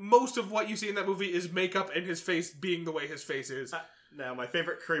 like, most of what you see in that movie is makeup and his face being the way his face is. Now, my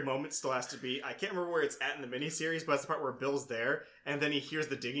favorite Curry moment still has to be, I can't remember where it's at in the miniseries, but it's the part where Bill's there, and then he hears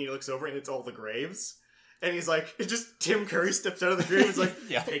the digging, he looks over, and it's all the graves. And he's like, it's just Tim Curry steps out of the grave, he's like,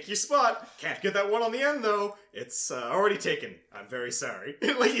 take your spot. Can't get that one on the end, though. It's already taken. I'm very sorry.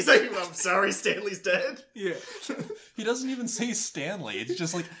 Like, he's like, I'm sorry, Stanley's dead. Yeah. He doesn't even say Stanley. It's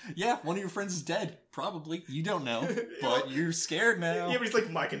just like, yeah, one of your friends is dead. Probably. You don't know. But you're scared now. Yeah, but he's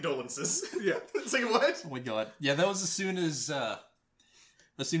like, my condolences. Yeah. It's like, what? Oh my god. Yeah, that was as soon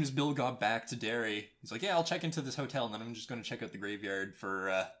as Bill got back to Derry, he's like, yeah, I'll check into this hotel, and then I'm just going to check out the graveyard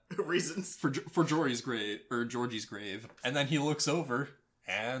for reasons. For Georgie's grave. And then he looks over,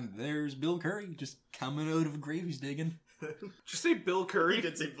 and there's Bill Curry just coming out of a grave he's digging. Did you say Bill Curry? He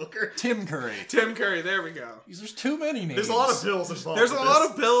did say Bill Curry. Tim Curry. Tim Curry, there we go. There's too many names. There's a lot of Bills involved. There's a lot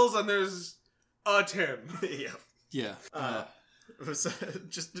of Bills, and there's a Tim. Yeah. Yeah.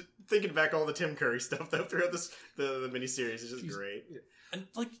 Just thinking back all the Tim Curry stuff though throughout the miniseries is just great. And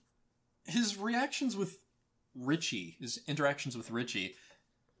like his reactions with Richie, his interactions with Richie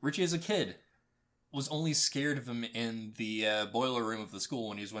as a kid was only scared of him in the boiler room of the school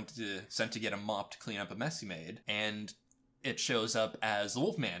when he was sent to get a mop to clean up a mess he made, and it shows up as the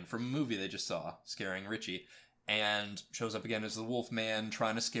Wolfman from a movie they just saw scaring Richie. And shows up again as the Wolfman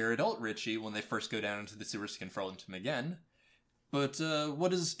trying to scare adult Richie when they first go down into the sewers to confront him again. But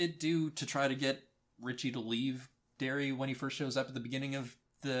what does it do to try to get Richie to leave Derry when he first shows up at the beginning of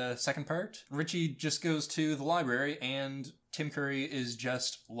the second part? Richie just goes to the library and Tim Curry is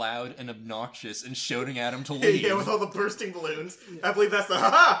just loud and obnoxious and shouting at him to leave. Yeah, with all the bursting balloons. Yeah. I believe that's the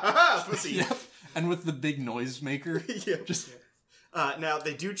ha-ha pussy. Yep. And with the big noisemaker. Yeah. Now,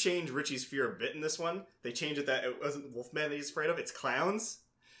 they do change Richie's fear a bit in this one. They change it that it wasn't the Wolfman that he's afraid of, it's clowns.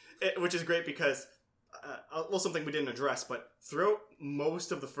 Which is great because, well, something we didn't address, but throughout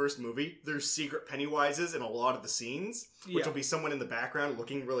most of the first movie, there's secret Pennywises in a lot of the scenes, which will be someone in the background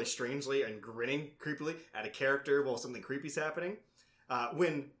looking really strangely and grinning creepily at a character while something creepy's happening.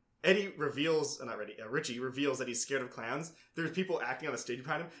 When Richie reveals that he's scared of clowns, there's people acting on the stage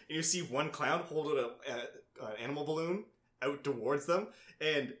behind him, and you see one clown hold an animal balloon out towards them,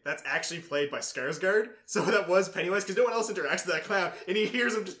 and that's actually played by Skarsgård. So that was Pennywise, because no one else interacts with that clown, and he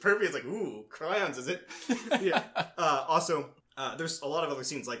hears him just perfectly. It's like, ooh, clowns, is it? Yeah. Also, there's a lot of other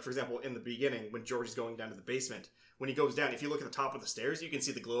scenes, like, for example, in the beginning, when George is going down to the basement, when he goes down, if you look at the top of the stairs, you can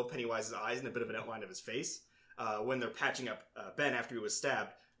see the glow of Pennywise's eyes and a bit of an outline of his face. When they're patching up Ben after he was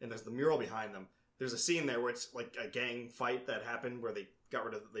stabbed, and there's the mural behind them, there's a scene there where it's like a gang fight that happened where they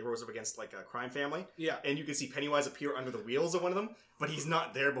rose up against like a crime family. Yeah. And you can see Pennywise appear under the wheels of one of them, but he's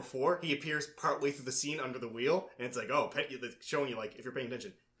not there before. He appears partway through the scene under the wheel, and it's like, oh, showing you, like, if you're paying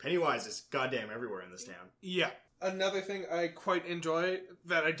attention, Pennywise is goddamn everywhere in this town. Yeah. Another thing I quite enjoy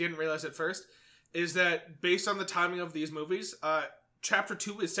that I didn't realize at first is that based on the timing of these movies, Chapter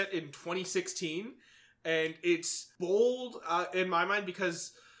 2 is set in 2016, and it's bold in my mind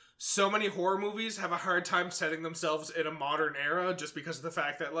because so many horror movies have a hard time setting themselves in a modern era just because of the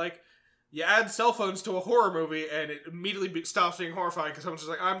fact that, like, you add cell phones to a horror movie and it immediately stops being horrifying because someone's just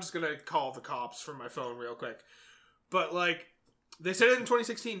like, I'm just going to call the cops from my phone real quick. But, like, they set it in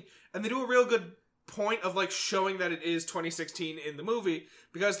 2016 and they do a real good point of, like, showing that it is 2016 in the movie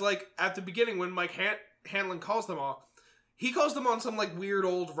because, like, at the beginning when Mike Hanlon calls them all, he calls them on some, like, weird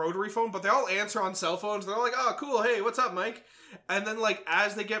old rotary phone, but they all answer on cell phones. They're like, oh, cool, hey, what's up, Mike? And then, like,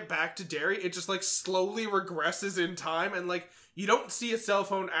 as they get back to Derry, it just, like, slowly regresses in time, and, like, you don't see a cell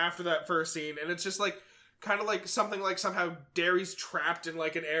phone after that first scene, and it's just, like, kind of like something like somehow Derry's trapped in,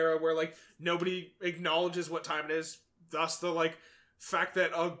 like, an era where, like, nobody acknowledges what time it is, thus the, like, fact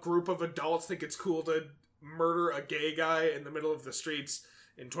that a group of adults think it's cool to murder a gay guy in the middle of the streets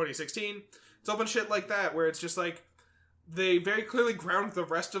in 2016. It's open shit like that, where it's just like, they very clearly ground the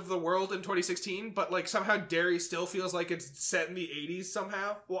rest of the world in 2016, but like somehow Derry still feels like it's set in the 80s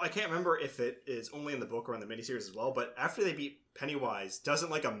somehow. Well, I can't remember if it is only in the book or in the miniseries as well, but after they beat Pennywise, doesn't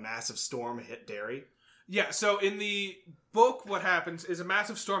like a massive storm hit Derry? Yeah, so in the book, what happens is a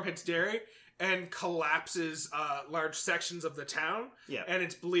massive storm hits Derry and collapses large sections of the town. Yeah. And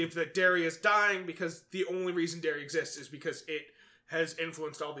it's believed that Derry is dying because the only reason Derry exists is because it has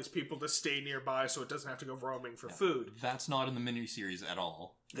influenced all these people to stay nearby so it doesn't have to go roaming for food. That's not in the miniseries at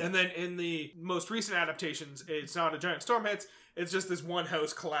all. And then in the most recent adaptations, it's not a giant storm hits, it's just this one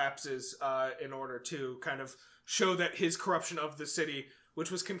house collapses in order to kind of show that his corruption of the city,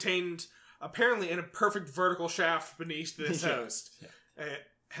 which was contained apparently in a perfect vertical shaft beneath this house,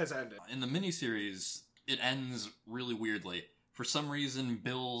 has ended. In the miniseries, it ends really weirdly. For some reason,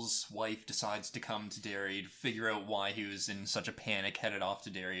 Bill's wife decides to come to Derry to figure out why he was in such a panic headed off to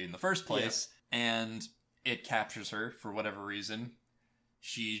Derry in the first place, and it captures her for whatever reason.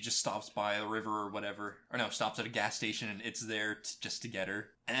 She just stops by a river or whatever, or no, stops at a gas station and it's there just to get her.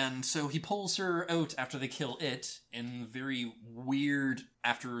 And so he pulls her out after they kill it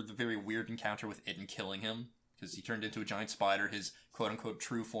after the very weird encounter with it and killing him, because he turned into a giant spider, his quote-unquote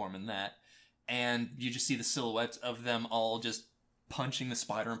true form in that. And you just see the silhouette of them all just punching the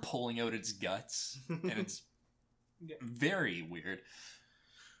spider and pulling out its guts. And it's very weird.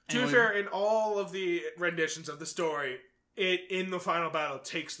 To be fair, in all of the renditions of the story, it, in the final battle,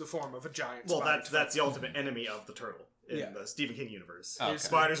 takes the form of a giant spider. Well, that's the ultimate enemy of the turtle in the Stephen King universe. Okay.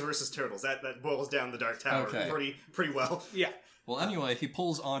 Spiders versus turtles. That boils down the Dark Tower pretty well. Yeah. Well, anyway, he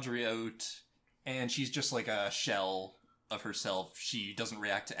pulls Audrey out, and she's just like a shell of herself. She doesn't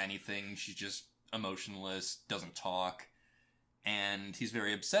react to anything. She's just emotionless, doesn't talk, and he's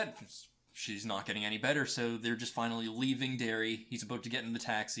very upset. She's not getting any better, so they're just finally leaving Derry. He's about to get in the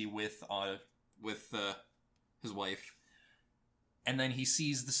taxi with his wife, and then he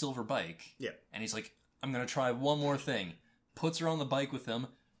sees the silver bike. Yeah. And he's like, I'm gonna try one more thing. Puts her on the bike with him,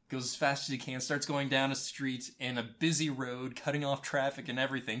 goes as fast as he can, starts going down a street in a busy road, cutting off traffic and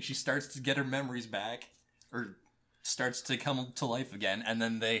everything. She starts to get her memories back, or starts to come to life again, and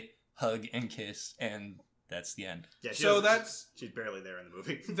then they hug and kiss, and that's the end. Yeah, she's barely there in the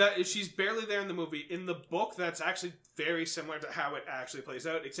movie. She's barely there in the movie. In the book, that's actually very similar to how it actually plays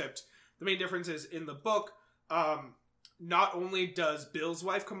out, except the main difference is in the book, not only does Bill's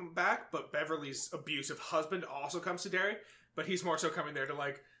wife come back, but Beverly's abusive husband also comes to Derry, but he's more so coming there to,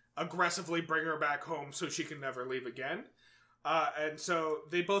 like, aggressively bring her back home so she can never leave again. And so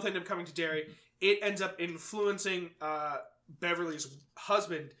they both end up coming to Derry. It ends up influencing Beverly's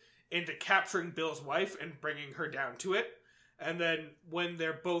husband into capturing Bill's wife and bringing her down to it. And then when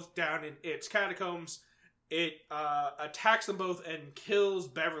they're both down in its catacombs, it attacks them both and kills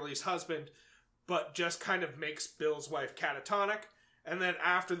Beverly's husband, but just kind of makes Bill's wife catatonic. And then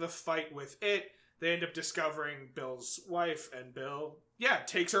after the fight with it, they end up discovering Bill's wife, and Bill,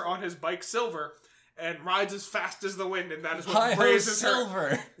 takes her on his bike Silver and rides as fast as the wind, and that is what raises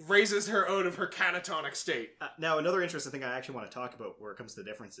her out of her catatonic state. Now, another interesting thing I actually want to talk about where it comes to the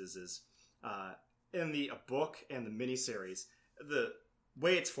differences is in the book and the miniseries, the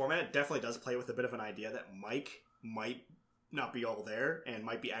way it's formatted definitely does play with a bit of an idea that Mike might not be all there and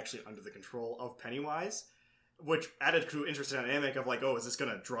might be actually under the control of Pennywise, which added to an interesting dynamic of like, oh, is this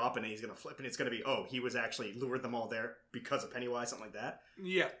going to drop and he's going to flip and it's going to be, oh, he was actually lured them all there because of Pennywise, something like that.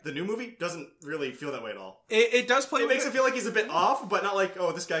 Yeah. The new movie doesn't really feel that way at all. It does play it with makes it feel like he's a bit off, but not like,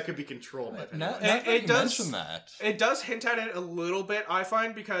 oh, this guy could be controlled by Pennywise. It does mention that. It does hint at it a little bit, I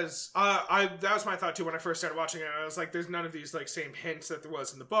find, because that was my thought too when I first started watching it. I was like, there's none of these like same hints that there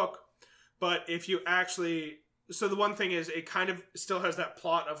was in the book. But if you actually... So the one thing is, it kind of still has that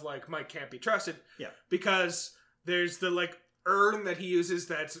plot of like, Mike can't be trusted. Yeah. Because there's the like urn that he uses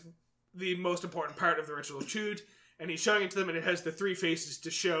that's the most important part of the Ritual of Chud, and he's showing it to them, and it has the three faces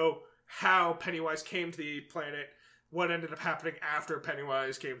to show how Pennywise came to the planet, what ended up happening after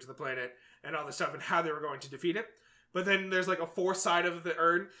Pennywise came to the planet, and all this stuff, and how they were going to defeat it. But then there's like a fourth side of the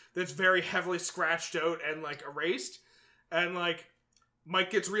urn that's very heavily scratched out and like erased, and like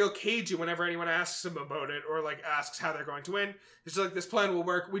Mike gets real cagey whenever anyone asks him about it, or like asks how they're going to win. It's just like, this plan will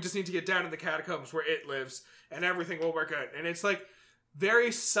work, we just need to get down in the catacombs where it lives, and everything will work out. And it's like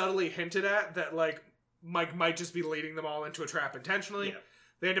very subtly hinted at that like Mike might just be leading them all into a trap intentionally. Yeah.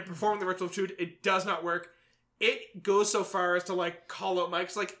 They end up performing the Ritual of Chud. It does not work. It goes so far as to like call out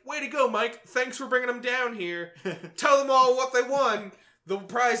Mike's like, way to go, Mike, thanks for bringing them down here. Tell them all what they won. the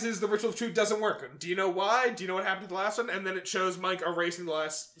prize is the Ritual of Truth doesn't work. Do you know why? Do you know what happened to the last one? And then it shows Mike erasing the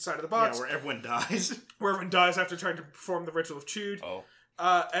last side of the box. Yeah, where everyone dies. Where everyone dies after trying to perform the Ritual of Truth. Oh.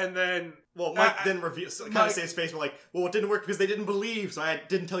 And then... Well, Mike then reveals, kind of saves face, but like, well, it didn't work because they didn't believe, so I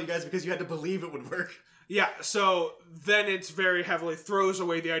didn't tell you guys because you had to believe it would work. Yeah, so then it's very heavily throws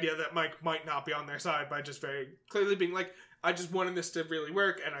away the idea that Mike might not be on their side by just very clearly being like, I just wanted this to really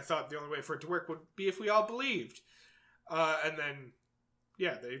work, and I thought the only way for it to work would be if we all believed. And then,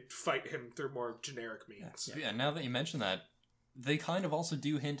 yeah, they fight him through more generic means. Yeah, now that you mention that, they kind of also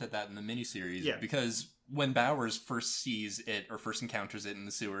do hint at that in the miniseries. Yeah. Because when Bowers first sees it, or first encounters it in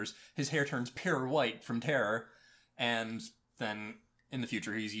the sewers, his hair turns pure white from terror, and then in the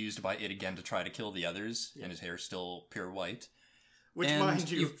future he's used by it again to try to kill the others, and his hair's still pure white. Which, and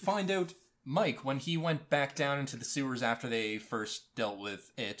mind you... find out Mike, when he went back down into the sewers after they first dealt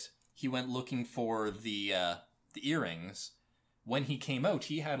with it, he went looking for the earrings. When he came out,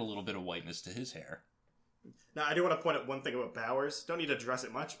 he had a little bit of whiteness to his hair. Now, I do want to point out one thing about Bowers. Don't need to address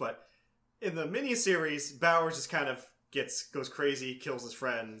it much, but in the miniseries, Bowers just kind of goes crazy, kills his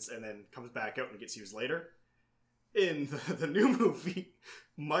friends, and then comes back out and gets used later. In the new movie,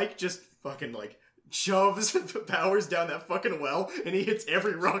 Mike just fucking, like, shoves Bowers down that fucking well, and he hits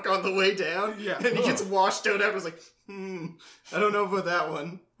every rock on the way down, Yeah. and he gets washed out. I was like, I don't know about that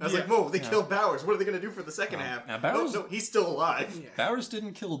one. I was like, whoa, they killed Bowers. What are they going to do for the second half? Now Bowers... No, he's still alive. Yeah. Bowers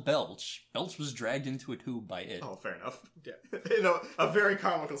didn't kill Belch. Belch was dragged into a tube by it. Oh, fair enough. Yeah. You know, a very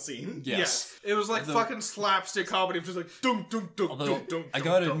comical scene. Yes. It was like fucking slapstick comedy, just like, dunk, dunk, dunk, Although, dunk, dunk, I dunk,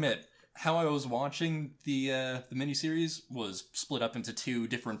 gotta dunk. admit, how I was watching the miniseries was split up into two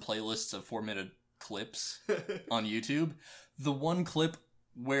different playlists of 4-minute clips on YouTube. The one clip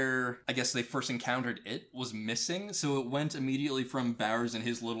where I guess they first encountered it was missing, so it went immediately from Bowers and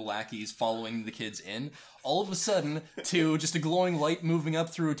his little lackeys following the kids in, all of a sudden to just a glowing light moving up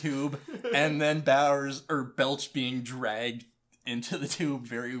through a tube, and then Belch being dragged into the tube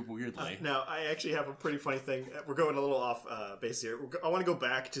very weirdly. Now, I actually have a pretty funny thing. We're going a little off base here. I want to go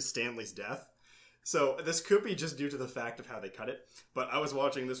back to Stanley's death. So, this could be just due to the fact of how they cut it, but I was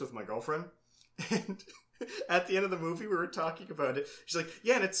watching this with my girlfriend, and at the end of the movie, we were talking about it. She's like,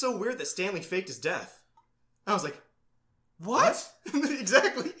 yeah, and it's so weird that Stanley faked his death. I was like, What?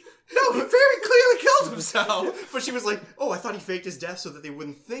 exactly. No, he very clearly killed himself. But she was like, oh, I thought he faked his death so that they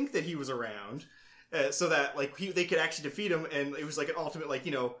wouldn't think that he was around. So that, like, they could actually defeat him, and it was like an ultimate, like,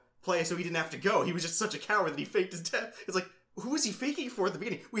 you know, play, so he didn't have to go. He was just such a coward that he faked his death. It's like, who was he faking for at the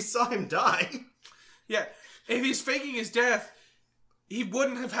beginning? We saw him die. Yeah, if he's faking his death, he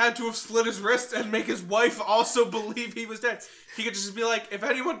wouldn't have had to have slit his wrist and make his wife also believe he was dead. He could just be like, if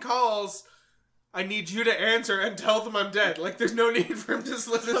anyone calls, I need you to answer and tell them I'm dead. Like, there's no need for him to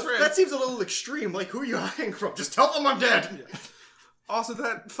slit his wrist. That seems a little extreme. Like, who are you hiding from? Just tell them I'm dead. Yeah. Also,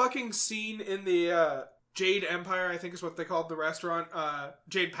 that fucking scene in the Jade Empire, I think is what they called the restaurant,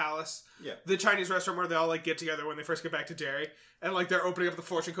 Jade Palace. Yeah. The Chinese restaurant where they all, like, get together when they first get back to Derry. And, like, they're opening up the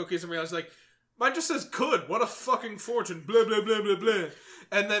fortune cookies and realize, like, mine just says could. What a fucking fortune. Blah, blah, blah, blah, blah.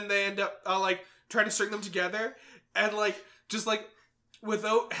 And then they end up, like, trying to string them together. And, like, just, like,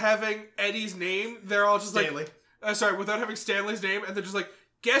 without having Eddie's name, they're all just, Stanley. like... without having Stanley's name, and they're just like,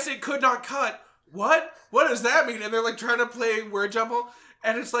 guess it could not cut. What? What does that mean? And they're, like, trying to play word jumble.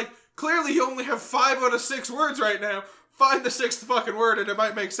 And it's like, clearly you only have 5 out of 6 words right now. Find the 6th fucking word and it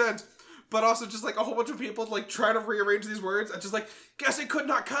might make sense. But also just, like, a whole bunch of people, like, trying to rearrange these words. And just like, guess it could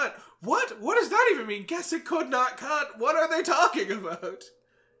not cut. What? What does that even mean? Guess it could not cut. What are they talking about?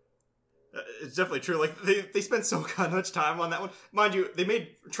 It's definitely true. Like, they spent so much time on that one. Mind you, they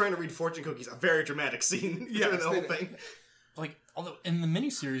made trying to read fortune cookies a very dramatic scene during the whole thing. Like, although in the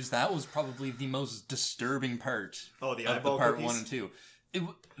miniseries, that was probably the most disturbing part. Oh, the of eyeball part cookies? 1 and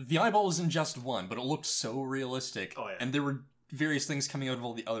 2. The eyeball was in just one, but it looked so realistic. Oh, yeah. And there were various things coming out of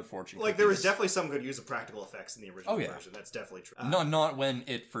all the other fortune Like, cookies. there was definitely some good use of practical effects in the original version. That's definitely true. Not when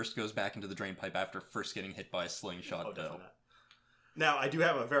it first goes back into the drain pipe after first getting hit by a slingshot, though. Definitely not. Now, I do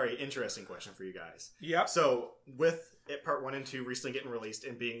have a very interesting question for you guys. Yep. So, with it Part 1 and 2 recently getting released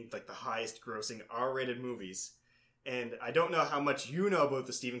and being, like, the highest grossing R-rated movies, and I don't know how much you know about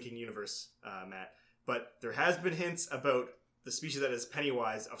the Stephen King universe, Matt, but there has been hints about the species that is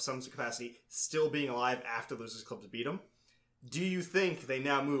Pennywise, of some capacity, still being alive after Losers Club to beat him. Do you think they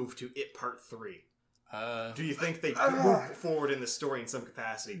now move to It Part 3? Do you think they move forward in the story in some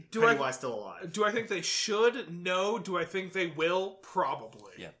capacity? Pennywise still alive? Do I think they should? No. Do I think they will?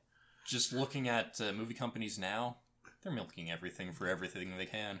 Probably. Yeah. Just looking at movie companies now, they're milking everything for everything they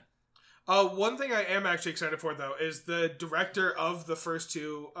can. One thing I am actually excited for, though, is the director of the first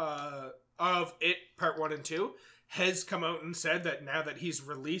two, of It Part 1 and 2, has come out and said that now that he's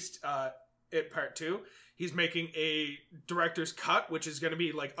released It Part 2, he's making a director's cut, which is going to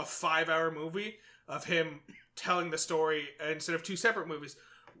be like a 5-hour movie of him telling the story instead of 2 separate movies,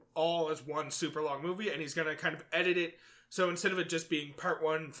 all as one super long movie, and he's going to kind of edit it. So instead of it just being part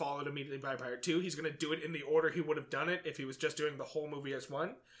 1 followed immediately by part 2, he's going to do it in the order he would have done it if he was just doing the whole movie as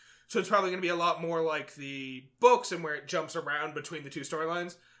one. So it's probably going to be a lot more like the books and where it jumps around between the 2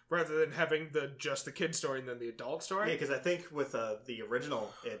 storylines, rather than having just the kid story and then the adult story. Yeah, because I think with the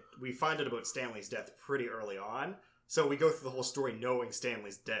original, we find out about Stanley's death pretty early on. So we go through the whole story knowing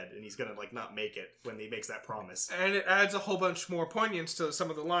Stanley's dead, and he's gonna like not make it when he makes that promise. And it adds a whole bunch more poignance to some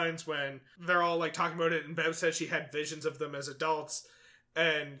of the lines when they're all like talking about it, and Bev says she had visions of them as adults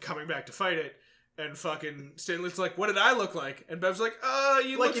and coming back to fight it. And fucking Stanley's like, "What did I look like?" And Bev's like,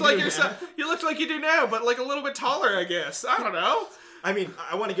 you Like look you like do yourself. You look like you do now, but like a little bit taller, I guess. I don't know. I mean,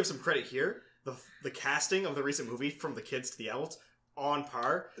 I want to give some credit here. The casting of the recent movie, from the kids to the adults, on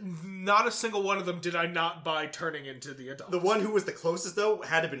par. Not a single one of them did I not buy turning into the adults. The one who was the closest, though,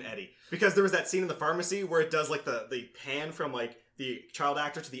 had to have been Eddie. Because there was that scene in the pharmacy where it does, like, the pan from, like, the child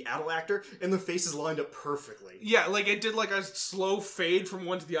actor to the adult actor, and the faces lined up perfectly. Yeah, like, it did, like, a slow fade from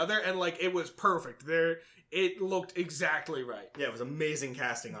one to the other, and, like, it was perfect. It looked exactly right. Yeah, it was amazing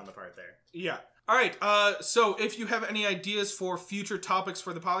casting on the part there. Yeah. Alright, so if you have any ideas for future topics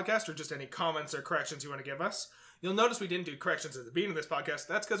for the podcast, or just any comments or corrections you want to give us, you'll notice we didn't do corrections at the beginning of this podcast.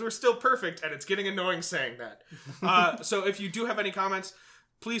 That's because we're still perfect, and it's getting annoying saying that. So if you do have any comments,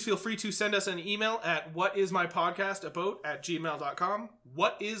 please feel free to send us an email at whatismypodcastabout@gmail.com.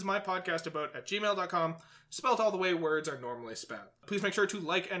 Whatismypodcastabout@gmail.com. Spelled all the way words are normally spelled. Please make sure to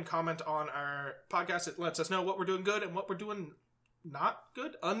like and comment on our podcast. It lets us know what we're doing good and what we're doing not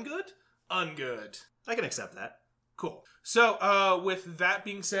good. Ungood. I can accept that. Cool. So, with that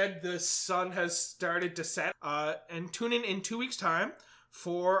being said, the sun has started to set. And tune in 2 weeks' time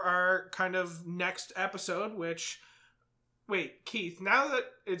for our kind of next episode, which... Wait, Keith, now that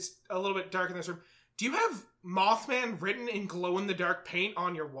it's a little bit dark in this room, do you have Mothman written in glow-in-the-dark paint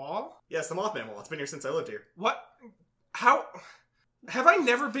on your wall? Yes, the Mothman wall. It's been here since I lived here. What? How? Have I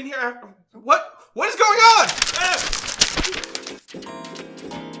never been here? What is going on?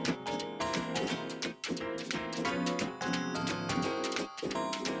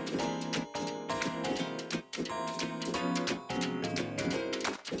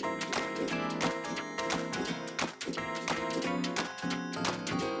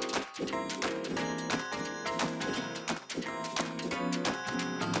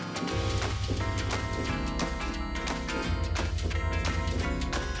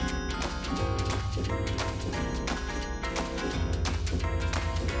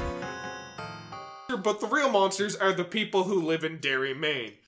 But the real monsters are the people who live in Derry, Maine.